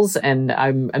sales, and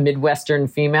I'm a Midwestern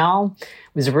female. It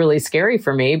was really scary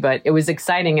for me, but it was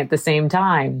exciting at the same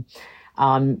time.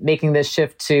 Making this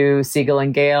shift to Siegel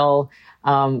and Gale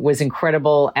was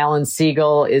incredible. Alan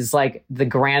Siegel is like the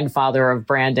grandfather of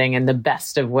branding in the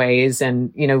best of ways,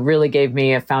 and, really gave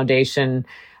me a foundation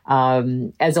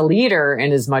as a leader,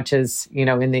 and as much as,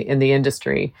 in the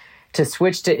industry. To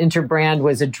switch to Interbrand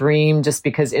was a dream, just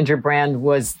because Interbrand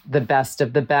was the best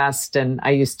of the best. And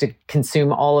I used to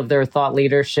consume all of their thought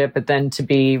leadership, but then to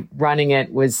be running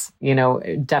it was,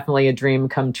 definitely a dream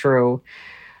come true.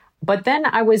 But then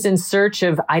I was in search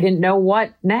of, I didn't know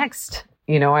what next.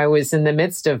 I was in the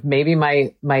midst of maybe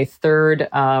my third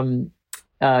midlife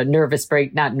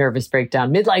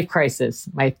crisis,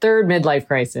 my third midlife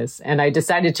crisis. And I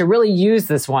decided to really use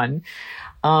this one.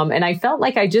 And I felt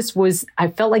like I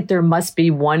felt like there must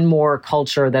be one more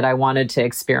culture that I wanted to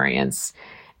experience.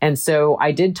 And so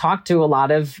I did talk to a lot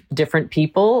of different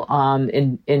people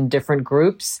in different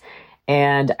groups.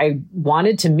 And I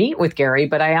wanted to meet with Gary,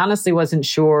 but I honestly wasn't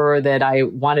sure that I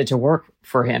wanted to work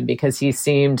for him because he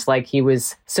seemed like he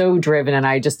was so driven. And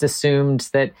I just assumed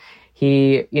that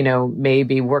he, may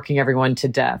be working everyone to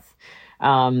death.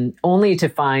 Only to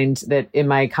find that in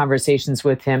my conversations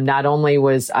with him, not only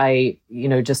was I,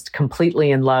 just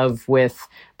completely in love with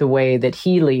the way that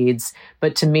he leads,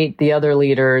 but to meet the other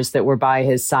leaders that were by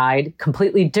his side,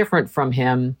 completely different from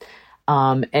him,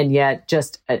 and yet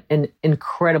just an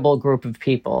incredible group of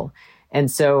people. And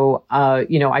so,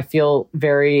 I feel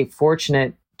very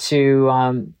fortunate to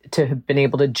have been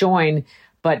able to join,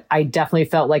 but I definitely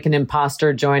felt like an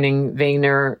imposter joining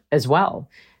Vayner as well,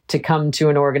 to come to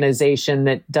an organization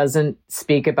that doesn't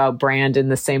speak about brand in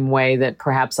the same way that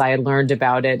perhaps I had learned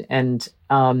about it and,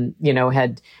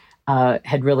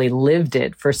 had really lived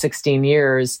it for 16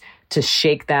 years, to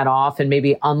shake that off and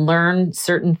maybe unlearn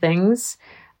certain things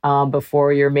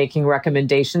before you're making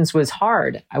recommendations was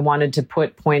hard. I wanted to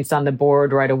put points on the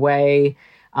board right away.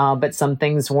 But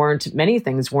many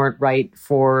things weren't right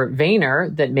for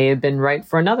Vayner that may have been right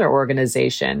for another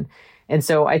organization. And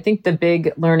so I think the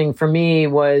big learning for me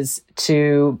was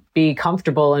to be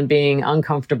comfortable in being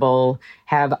uncomfortable,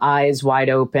 have eyes wide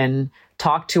open,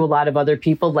 talk to a lot of other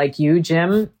people like you,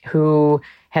 Jim, who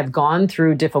have gone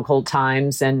through difficult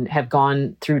times and have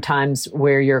gone through times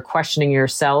where you're questioning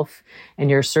yourself and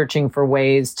you're searching for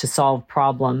ways to solve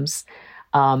problems.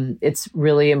 It's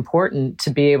really important to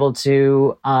be able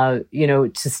to,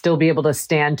 to still be able to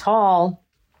stand tall,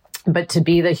 but to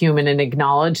be the human and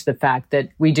acknowledge the fact that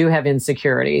we do have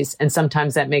insecurities. And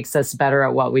sometimes that makes us better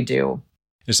at what we do.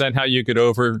 Is that how you get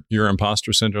over your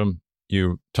imposter syndrome?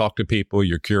 You talk to people,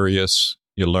 you're curious,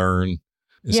 you learn.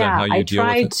 Is that how you deal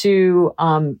with it? I try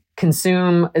to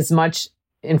consume as much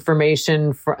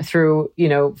information through,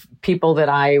 people that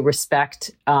I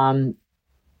respect,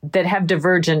 that have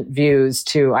divergent views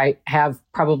too. I have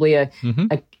probably a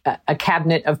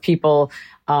cabinet of people,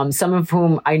 some of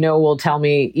whom I know will tell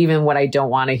me even what I don't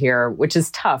want to hear, which is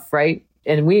tough, right?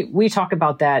 And we talk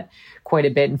about that quite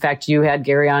a bit. In fact, you had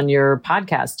Gary on your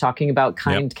podcast talking about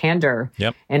kind candor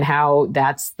and how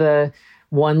that's the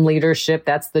one leadership,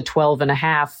 that's the 12 and a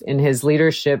half in his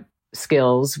leadership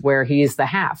skills where he's the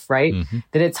half, right? Mm-hmm.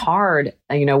 That it's hard,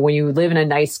 when you live in a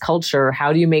nice culture,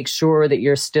 how do you make sure that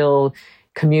you're still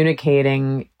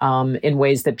communicating in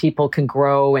ways that people can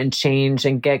grow and change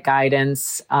and get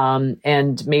guidance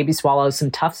and maybe swallow some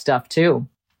tough stuff too.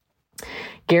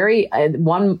 Gary, at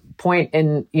one point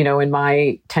in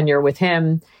my tenure with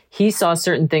him, he saw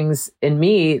certain things in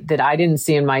me that I didn't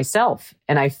see in myself.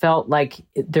 And I felt like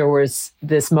there was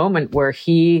this moment where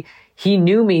he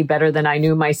knew me better than I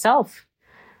knew myself.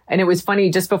 And it was funny,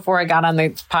 just before I got on the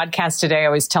podcast today, I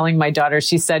was telling my daughter,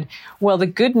 she said, well, the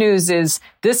good news is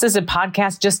this is a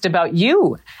podcast just about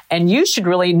you, and you should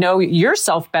really know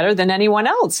yourself better than anyone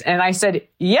else. And I said,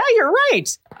 yeah, you're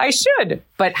right. I should.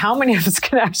 But how many of us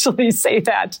can actually say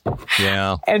that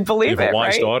and believe it, right? You have a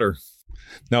wise daughter.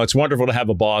 No, it's wonderful to have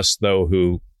a boss, though,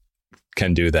 who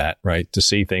can do that, right? To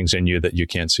see things in you that you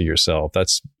can't see yourself.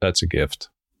 That's a gift.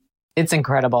 It's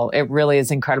incredible. It really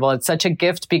is incredible. It's such a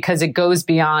gift because it goes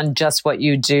beyond just what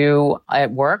you do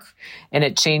at work, and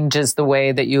it changes the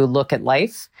way that you look at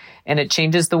life, and it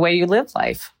changes the way you live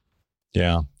life.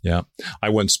 Yeah. I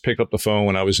once picked up the phone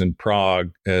when I was in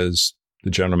Prague as the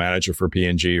general manager for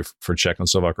P&G for Czech and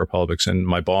Slovak Republics, and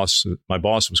my boss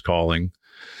was calling.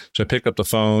 So I picked up the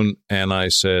phone and I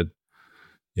said,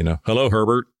 hello,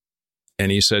 Herbert.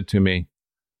 And he said to me,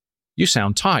 you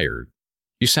sound tired.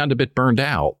 You sound a bit burned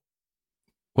out.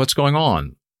 What's going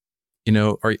on?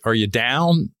 Are you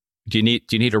down? Do you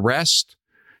need a rest?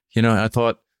 I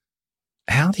thought,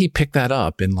 how did he pick that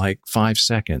up in like 5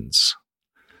 seconds?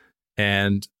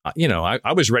 And,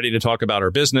 I was ready to talk about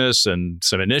our business and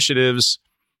some initiatives.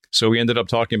 So we ended up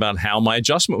talking about how my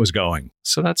adjustment was going.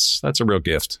 So that's a real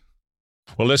gift.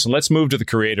 Well, listen, let's move to the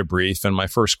creative brief. And my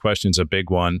first question is a big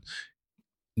one.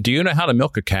 Do you know how to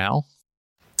milk a cow?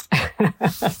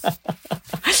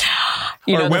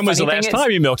 Or when was the last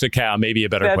time you milked a cow? Maybe a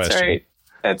better question.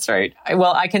 That's right.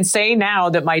 Well, I can say now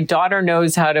that my daughter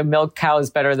knows how to milk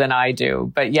cows better than I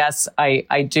do. But yes, I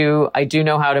do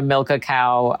know how to milk a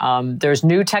cow. There's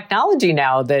new technology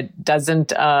now that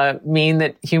doesn't mean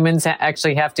that humans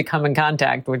actually have to come in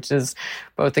contact, which is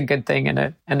both a good thing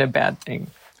and a bad thing.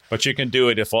 But you can do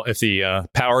it if the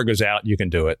power goes out. You can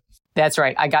do it. That's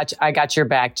right. I got your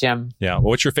back, Jim. Yeah. Well,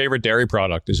 what's your favorite dairy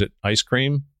product? Is it ice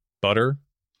cream, butter,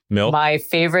 milk? My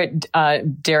favorite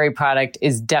dairy product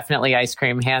is definitely ice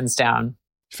cream, hands down.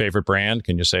 Favorite brand?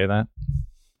 Can you say that?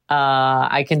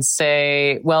 I can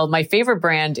say, well, my favorite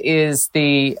brand is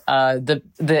the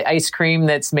ice cream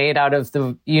that's made out of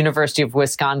the University of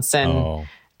Wisconsin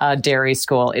dairy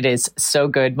school. It is so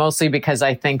good, mostly because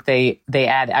I think they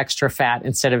add extra fat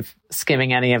instead of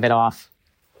skimming any of it off.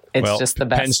 It's just the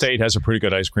best. Penn State has a pretty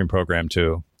good ice cream program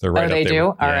too. They're right up there. They do?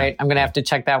 All right. I'm going to have to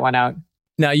check that one out.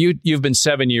 Now, you've been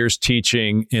 7 years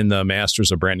teaching in the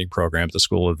Masters of Branding program at the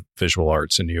School of Visual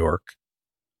Arts in New York.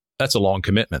 That's a long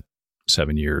commitment,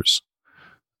 7 years.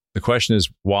 The question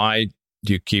is, why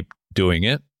do you keep doing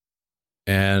it?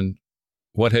 And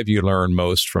what have you learned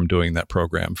most from doing that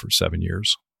program for 7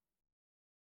 years?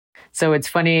 So it's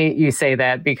funny you say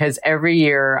that, because every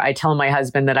year I tell my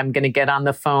husband that I'm going to get on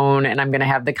the phone and I'm going to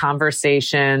have the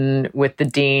conversation with the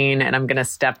dean and I'm going to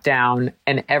step down.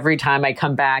 And every time I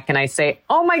come back and I say,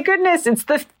 oh my goodness, it's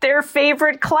their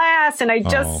favorite class. And I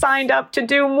just signed up to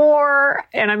do more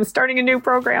and I'm starting a new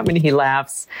program. And he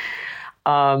laughs.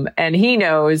 And he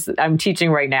knows I'm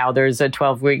teaching right now. There's a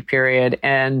 12-week period.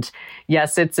 And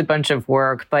yes, it's a bunch of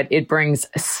work, but it brings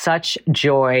such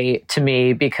joy to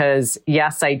me because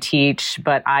yes, I teach,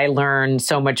 but I learn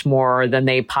so much more than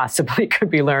they possibly could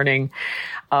be learning.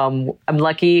 I'm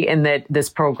lucky in that this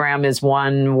program is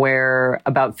one where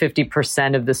about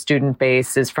 50% of the student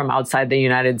base is from outside the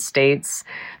United States.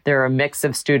 There are a mix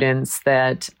of students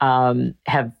that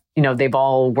have they've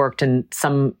all worked in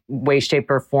some way, shape,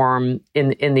 or form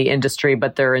in the industry,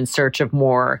 but they're in search of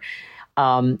more.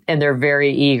 And they're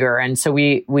very eager. And so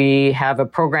we have a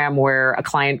program where a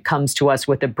client comes to us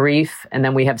with a brief, and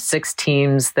then we have 6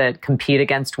 teams that compete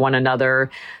against one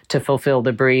another to fulfill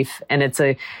the brief. And it's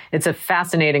a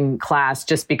fascinating class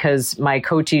just because my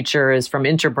co-teacher is from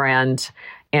Interbrand,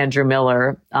 Andrew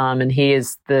Miller, and he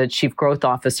is the chief growth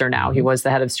officer now. He was the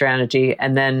head of strategy.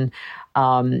 And then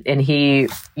and he,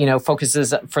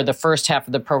 focuses for the first half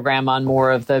of the program on more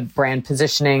of the brand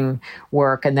positioning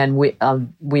work. And then we at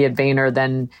Vayner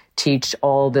then teach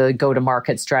all the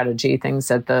go-to-market strategy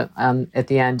things at the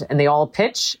end. And they all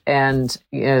pitch, and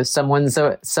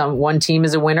one team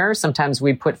is a winner. Sometimes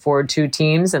we put forward 2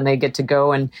 teams, and they get to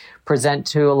go and present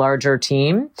to a larger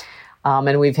team.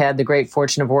 And we've had the great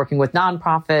fortune of working with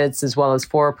nonprofits as well as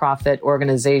for-profit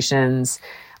organizations.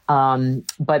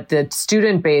 But the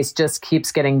student base just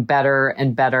keeps getting better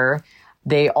and better.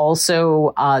 They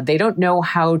also, they don't know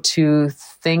how to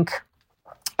think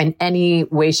in any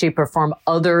way, shape, or form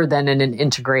other than in an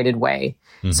integrated way.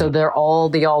 Mm-hmm. So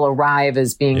they all arrive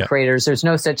as being creators. There's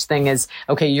no such thing as,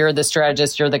 okay, you're the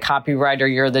strategist, you're the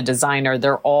copywriter, you're the designer.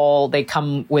 They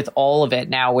come with all of it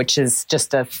now, which is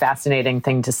just a fascinating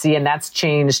thing to see. And that's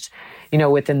changed,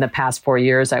 within the past 4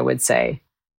 years, I would say.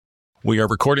 We are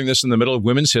recording this in the middle of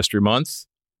Women's History Month.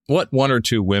 What 1 or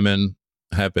 2 women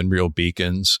have been real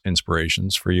beacons,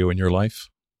 inspirations for you in your life?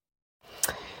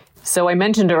 So I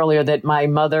mentioned earlier that my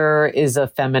mother is a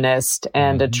feminist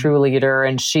and a true leader,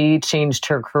 and she changed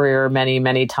her career many,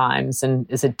 many times and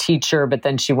is a teacher, but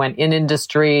then she went in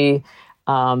industry,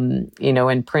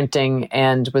 in printing,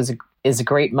 and is a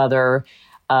great mother.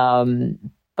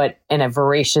 But a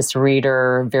voracious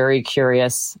reader, very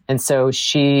curious. And so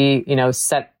she,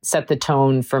 set the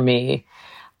tone for me.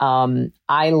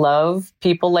 I love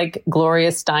people like Gloria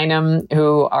Steinem,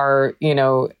 who are,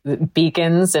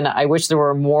 beacons. And I wish there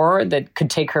were more that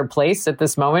could take her place at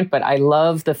this moment. But I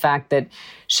love the fact that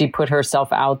she put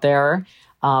herself out there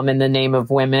in the name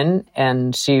of women.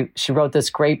 And she wrote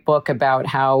this great book about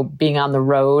how being on the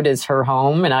road is her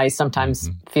home. And I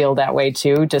sometimes feel that way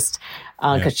too, just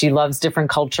because she loves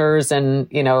different cultures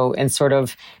and, and sort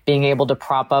of being able to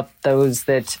prop up those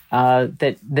that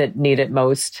need it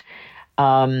most.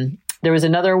 There was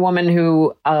another woman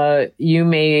who you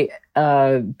may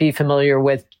be familiar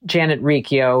with, Janet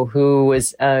Riccio, who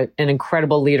was an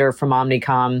incredible leader from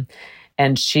Omnicom.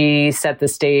 And she set the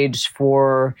stage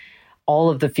for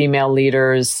all of the female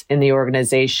leaders in the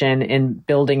organization in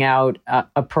building out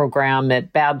a program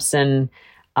at Babson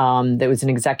that was an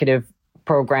executive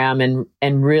program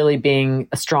and really being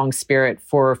a strong spirit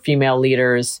for female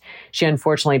leaders. She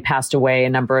unfortunately passed away a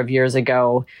number of years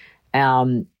ago.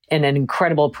 And an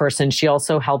incredible person. She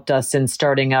also helped us in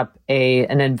starting up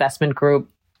an investment group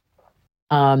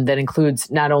that includes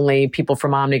not only people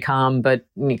from Omnicom, but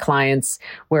clients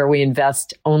where we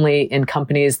invest only in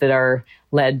companies that are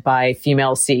led by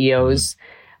female CEOs,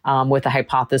 with the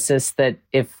hypothesis that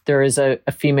if there is a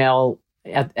female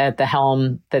at the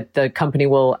helm, that the company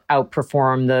will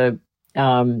outperform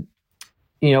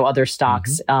other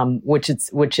stocks, which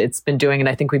it's been doing. And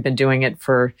I think we've been doing it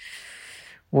for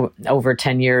over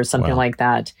 10 years, something like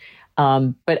that.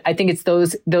 But I think it's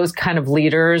those kind of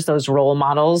leaders, those role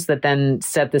models that then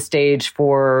set the stage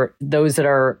for those that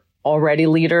are already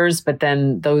leaders, but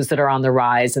then those that are on the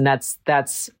rise. And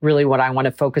that's really what I want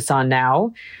to focus on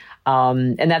now.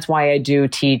 And that's why I do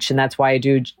teach, and that's why I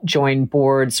do join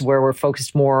boards where we're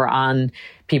focused more on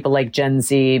people like Gen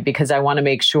Z, because I want to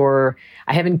make sure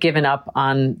I haven't given up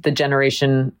on the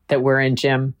generation that we're in,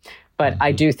 Jim. But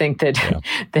I do think that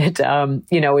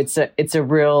it's a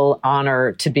real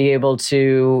honor to be able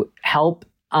to help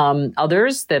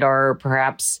others that are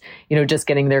perhaps just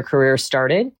getting their career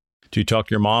started. Do you talk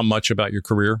to your mom much about your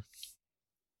career?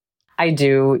 I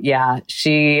do. Yeah.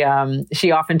 She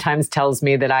oftentimes tells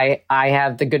me that I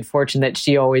have the good fortune that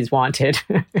she always wanted.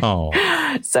 Oh,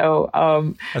 so,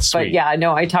 that's sweet. But yeah,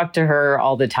 no, I talk to her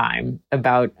all the time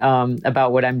about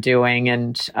what I'm doing.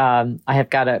 And, I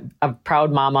have got a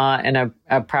proud mama and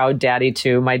a proud daddy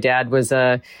too. My dad was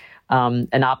an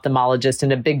ophthalmologist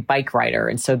and a big bike rider.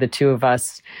 And so the two of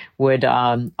us would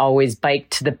always bike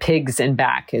to the pigs and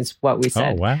back is what we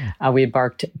said. Oh, wow. We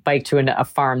biked to a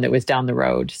farm that was down the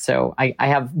road. So I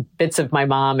have bits of my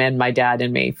mom and my dad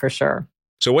in me for sure.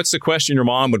 So what's the question your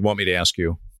mom would want me to ask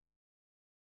you?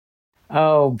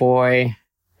 Oh, boy.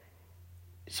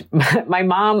 My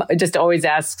mom just always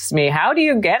asks me, how do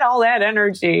you get all that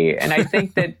energy? And I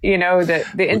think that,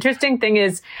 the interesting thing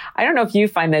is, I don't know if you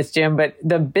find this, Jim, but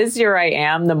the busier I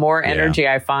am, the more energy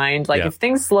I find. Like if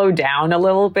things slow down a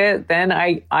little bit, then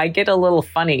I get a little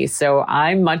funny. So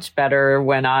I'm much better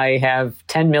when I have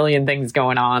 10 million things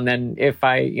going on than if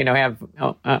I, have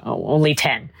only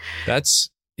 10. And that's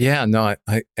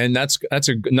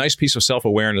a nice piece of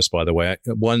self-awareness, by the way.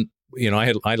 I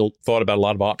had thought about a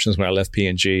lot of options when I left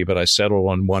P&G, but I settled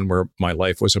on one where my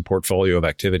life was a portfolio of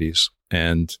activities.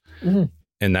 And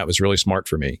that was really smart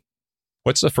for me.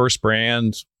 What's the first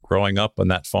brand growing up on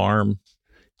that farm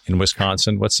in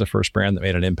Wisconsin? What's the first brand that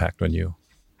made an impact on you?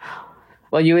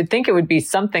 Well, you would think it would be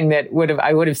something that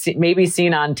I would have maybe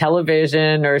seen on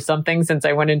television or something since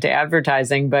I went into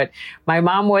advertising. But my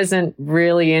mom wasn't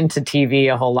really into TV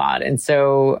a whole lot. And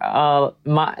so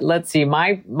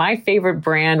my favorite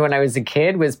brand when I was a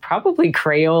kid was probably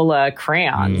Crayola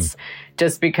crayons.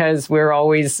 Just because we're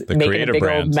always making a big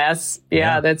old mess.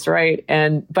 Yeah, that's right.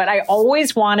 But I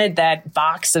always wanted that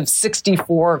box of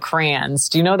 64 crayons.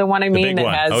 Do you know the one I mean? The big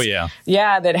one. Has, oh, yeah.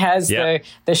 Yeah, that has the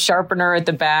sharpener at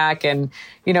the back. And,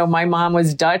 my mom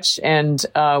was Dutch and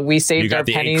we saved our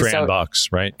pennies. You got the 8-crayon box,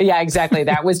 right? Yeah, exactly.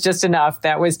 That was just enough.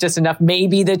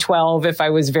 Maybe the 12 if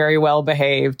I was very well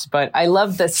behaved. But I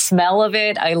loved the smell of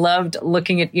it. I loved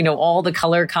looking at, all the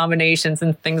color combinations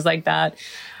and things like that.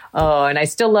 Oh, and I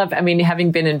still love,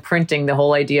 having been in printing, the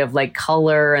whole idea of like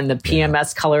color and the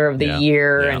PMS color of the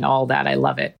year and all that. I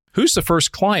love it. Who's the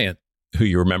first client who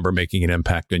you remember making an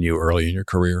impact on you early in your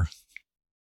career?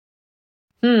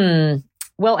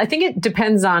 Well, I think it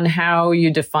depends on how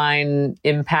you define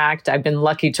impact. I've been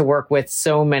lucky to work with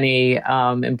so many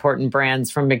important brands,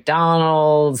 from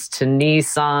McDonald's to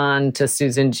Nissan to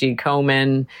Susan G.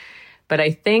 Komen. But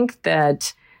I think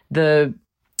that the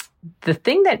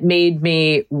thing that made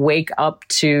me wake up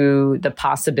to the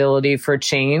possibility for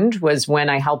change was when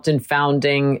I helped in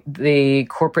founding the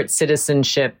corporate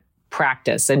citizenship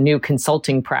practice, a new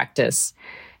consulting practice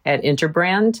at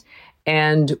Interbrand.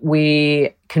 And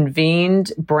we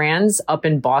convened brands up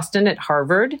in Boston at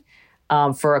Harvard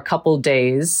for a couple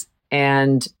days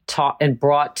and taught and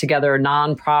brought together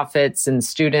nonprofits and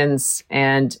students.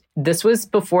 And this was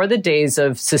before the days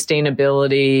of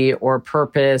sustainability or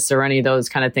purpose or any of those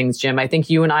kind of things, Jim. I think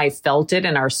you and I felt it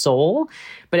in our soul,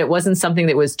 but it wasn't something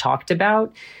that was talked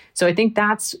about. So I think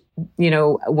that's,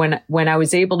 when I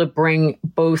was able to bring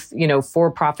both,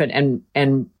 for-profit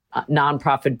and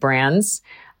nonprofit brands,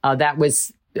 that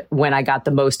was when I got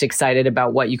the most excited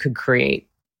about what you could create.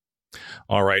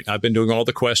 All right. I've been doing all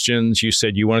the questions. You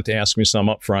said you wanted to ask me some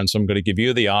up front, so I'm going to give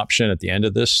you the option at the end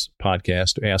of this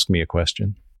podcast to ask me a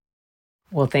question.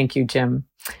 Well, thank you, Jim.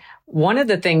 One of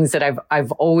the things that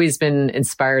I've always been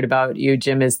inspired about you,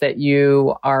 Jim, is that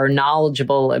you are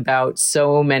knowledgeable about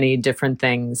so many different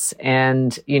things,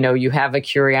 and you have a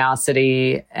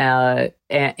curiosity,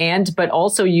 but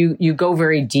also you go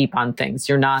very deep on things.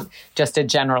 You're not just a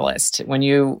generalist. When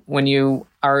you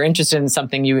are interested in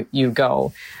something, you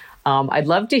go. I'd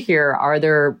love to hear, are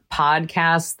there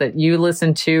podcasts that you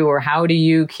listen to, or how do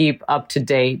you keep up to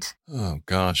date? Oh,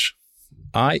 gosh.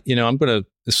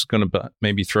 This is going to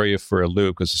maybe throw you for a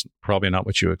loop because it's probably not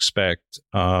what you expect.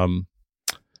 I'm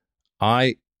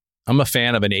a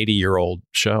fan of an 80-year-old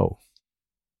show.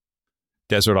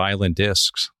 Desert Island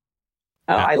Discs.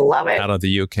 Oh, I love it. Out of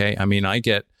the UK. I mean, I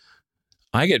get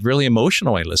really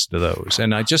emotional when I listen to those.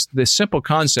 And the simple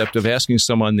concept of asking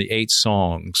someone the 8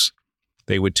 songs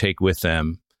they would take with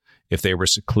them if they were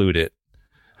secluded.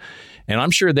 And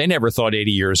I'm sure they never thought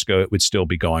 80 years ago it would still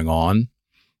be going on.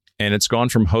 And it's gone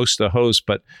from host to host.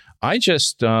 But I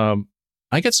just, I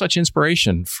get such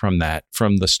inspiration from that,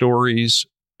 from the stories.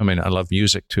 I mean, I love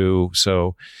music too.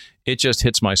 So it just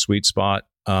hits my sweet spot.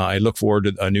 I look forward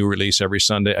to a new release every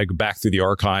Sunday. I go back through the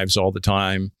archives all the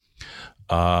time.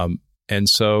 And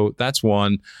so that's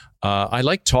one. I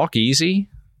like Talk Easy.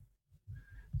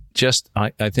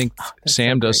 I think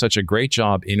Sam does such a great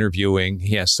job interviewing.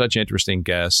 He has such interesting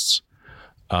guests.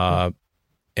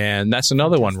 And that's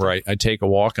another one where I take a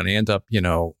walk and I end up,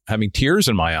 having tears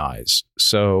in my eyes.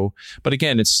 So, but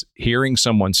again, it's hearing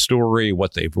someone's story,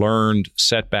 what they've learned,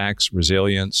 setbacks,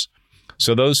 resilience.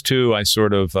 So those two, I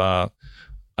sort of,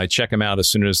 I check them out as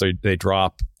soon as they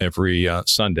drop every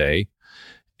Sunday.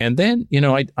 And then,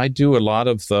 I do a lot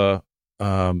of the,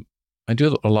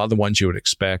 ones you would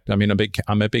expect. I mean,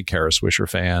 I'm a big Kara Swisher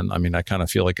fan. I mean, I kind of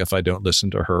feel like if I don't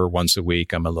listen to her once a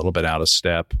week, I'm a little bit out of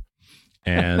step.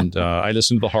 And I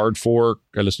listen to The Hard Fork.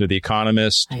 I listen to The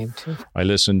Economist. I am too. I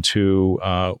listen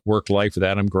to Work Life with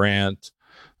Adam Grant.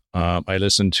 I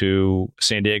listen to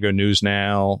San Diego News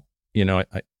Now.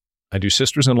 I do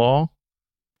Sisters-in-Law.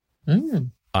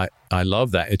 I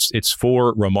love that. It's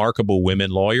for remarkable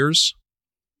women lawyers,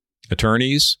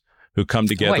 attorneys who come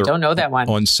together. I don't know that one.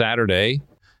 On Saturday,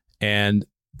 and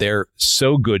they're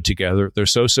so good together. They're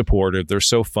so supportive. They're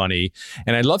so funny,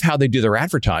 and I love how they do their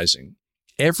advertising.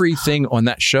 Everything on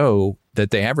that show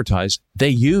that they advertise, they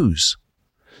use.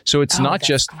 So it's not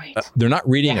just, they're not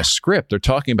reading a script. They're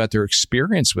talking about their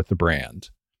experience with the brand.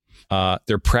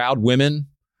 They're proud women,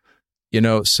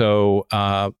 so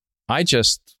I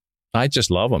just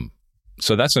love them.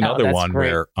 So that's another one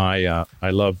great. Where I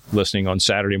love listening on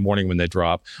Saturday morning when they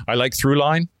drop. I like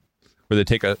Throughline, where they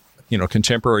take a,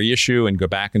 contemporary issue and go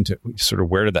back into sort of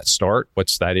where did that start?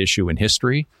 What's that issue in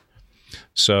history?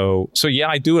 So yeah,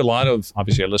 I do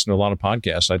obviously I listen to a lot of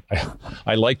podcasts.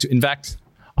 I like to, in fact,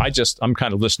 I'm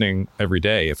kind of listening every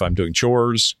day. If I'm doing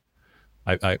chores,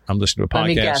 I'm listening to a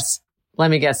podcast.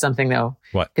 Let me guess something though.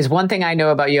 What? Because one thing I know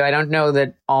about you, I don't know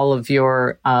that all of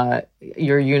your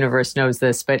universe knows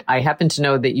this, but I happen to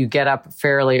know that you get up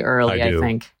fairly early, I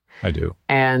think. I do.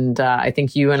 And I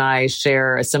think you and I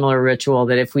share a similar ritual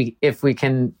that if we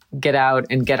can get out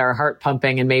and get our heart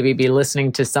pumping and maybe be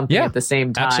listening to something at the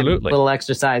same time, absolutely. Little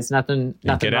exercise, nothing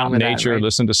get wrong out in with nature, that, right?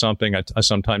 Listen to something. I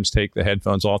sometimes take the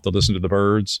headphones off to listen to the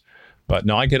birds. But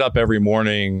no, I get up every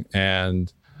morning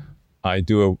and I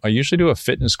usually do a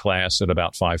fitness class at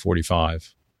about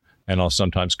 5:45, and I'll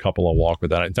sometimes couple a walk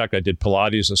with that. In fact, I did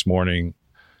Pilates this morning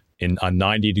in a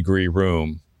 90-degree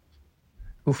room.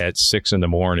 Oof. At 6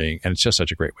 a.m, and it's just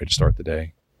such a great way to start the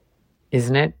day.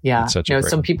 Isn't it? Yeah.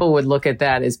 Some people would look at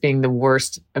that as being the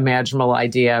worst imaginable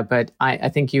idea, but I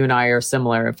think you and I are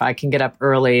similar. If I can get up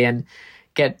early and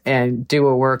do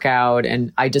a workout,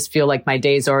 and I just feel like my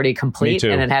day's already complete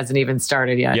and it hasn't even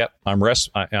started yet. Yep.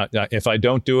 If I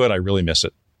don't do it, I really miss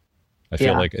it. I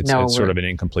feel like it's sort of an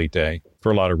incomplete day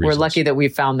for a lot of reasons. We're lucky that we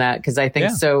found that, because I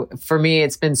think so. For me,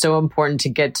 it's been so important to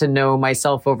get to know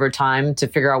myself over time to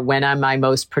figure out when am I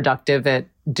most productive at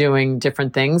doing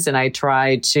different things. And I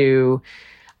try to,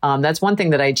 that's one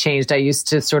thing that I changed. I used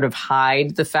to sort of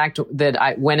hide the fact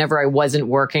that whenever I wasn't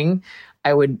working,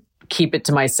 I would keep it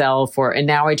to myself, and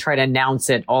now I try to announce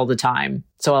it all the time.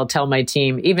 So I'll tell my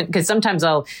team, even because sometimes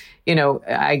I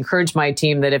encourage my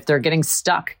team that if they're getting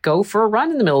stuck, go for a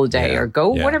run in the middle of the day or go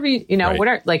whatever,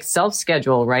 whatever, like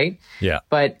self-schedule, right? Yeah.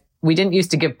 But we didn't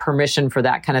used to give permission for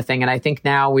that kind of thing. And I think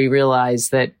now we realize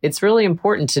that it's really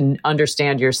important to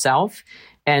understand yourself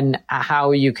and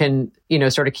how you can,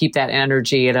 sort of keep that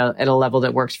energy at a level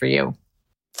that works for you.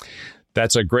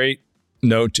 That's a great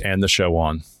note to end the show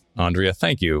on. Andrea,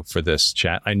 thank you for this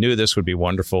chat. I knew this would be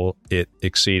wonderful. It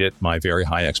exceeded my very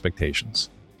high expectations.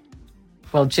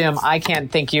 Well, Jim, I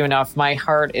can't thank you enough. My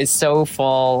heart is so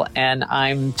full, and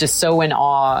I'm just so in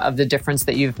awe of the difference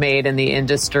that you've made in the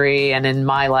industry and in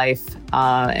my life.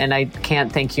 And I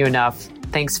can't thank you enough.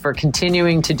 Thanks for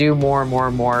continuing to do more and more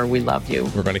and more. We love you.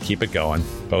 We're going to keep it going,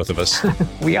 both of us.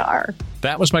 We are.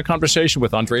 That was my conversation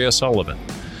with Andrea Sullivan.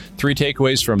 3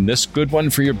 takeaways from this good one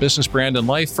for your business brand and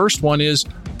life. First one is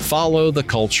follow the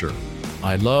culture.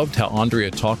 I loved how Andrea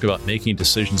talked about making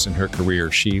decisions in her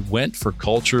career. She went for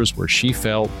cultures where she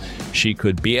felt she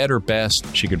could be at her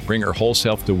best, she could bring her whole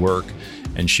self to work,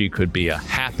 and she could be a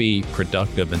happy,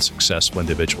 productive, and successful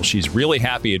individual. She's really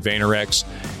happy at VaynerX,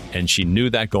 And she knew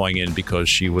that going in because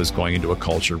she was going into a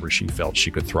culture where she felt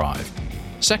she could thrive.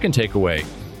 Second takeaway,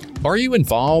 are you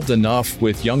involved enough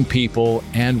with young people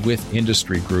and with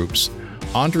industry groups?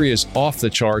 Andrea is off the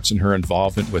charts in her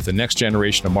involvement with the next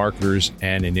generation of marketers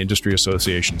and in industry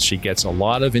associations. She gets a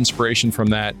lot of inspiration from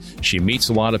that. She meets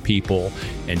a lot of people,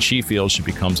 and she feels she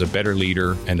becomes a better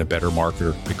leader and a better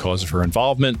marketer because of her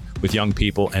involvement with young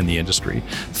people and the industry.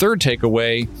 Third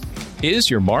takeaway, is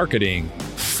your marketing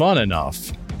fun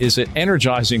enough? Is it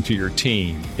energizing to your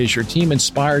team? Is your team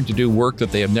inspired to do work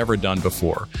that they have never done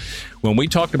before? When we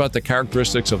talked about the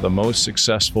characteristics of the most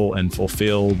successful and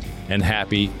fulfilled and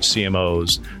happy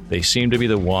CMOs, they seem to be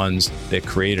the ones that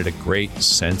created a great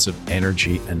sense of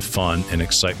energy and fun and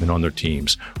excitement on their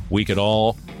teams. We could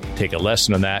all take a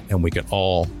lesson on that, and we can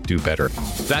all do better.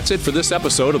 That's it for this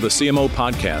episode of the CMO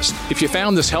Podcast. If you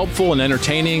found this helpful and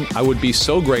entertaining, I would be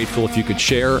so grateful if you could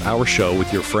share our show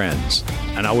with your friends.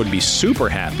 And I would be super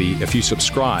happy if you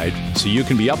subscribed so you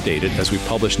can be updated as we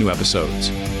publish new episodes.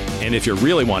 And if you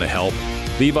really want to help,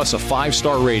 leave us a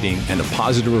 5-star rating and a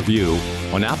positive review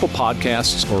on Apple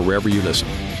Podcasts or wherever you listen.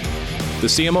 The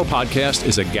CMO Podcast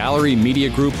is a Gallery Media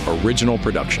Group original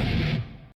production.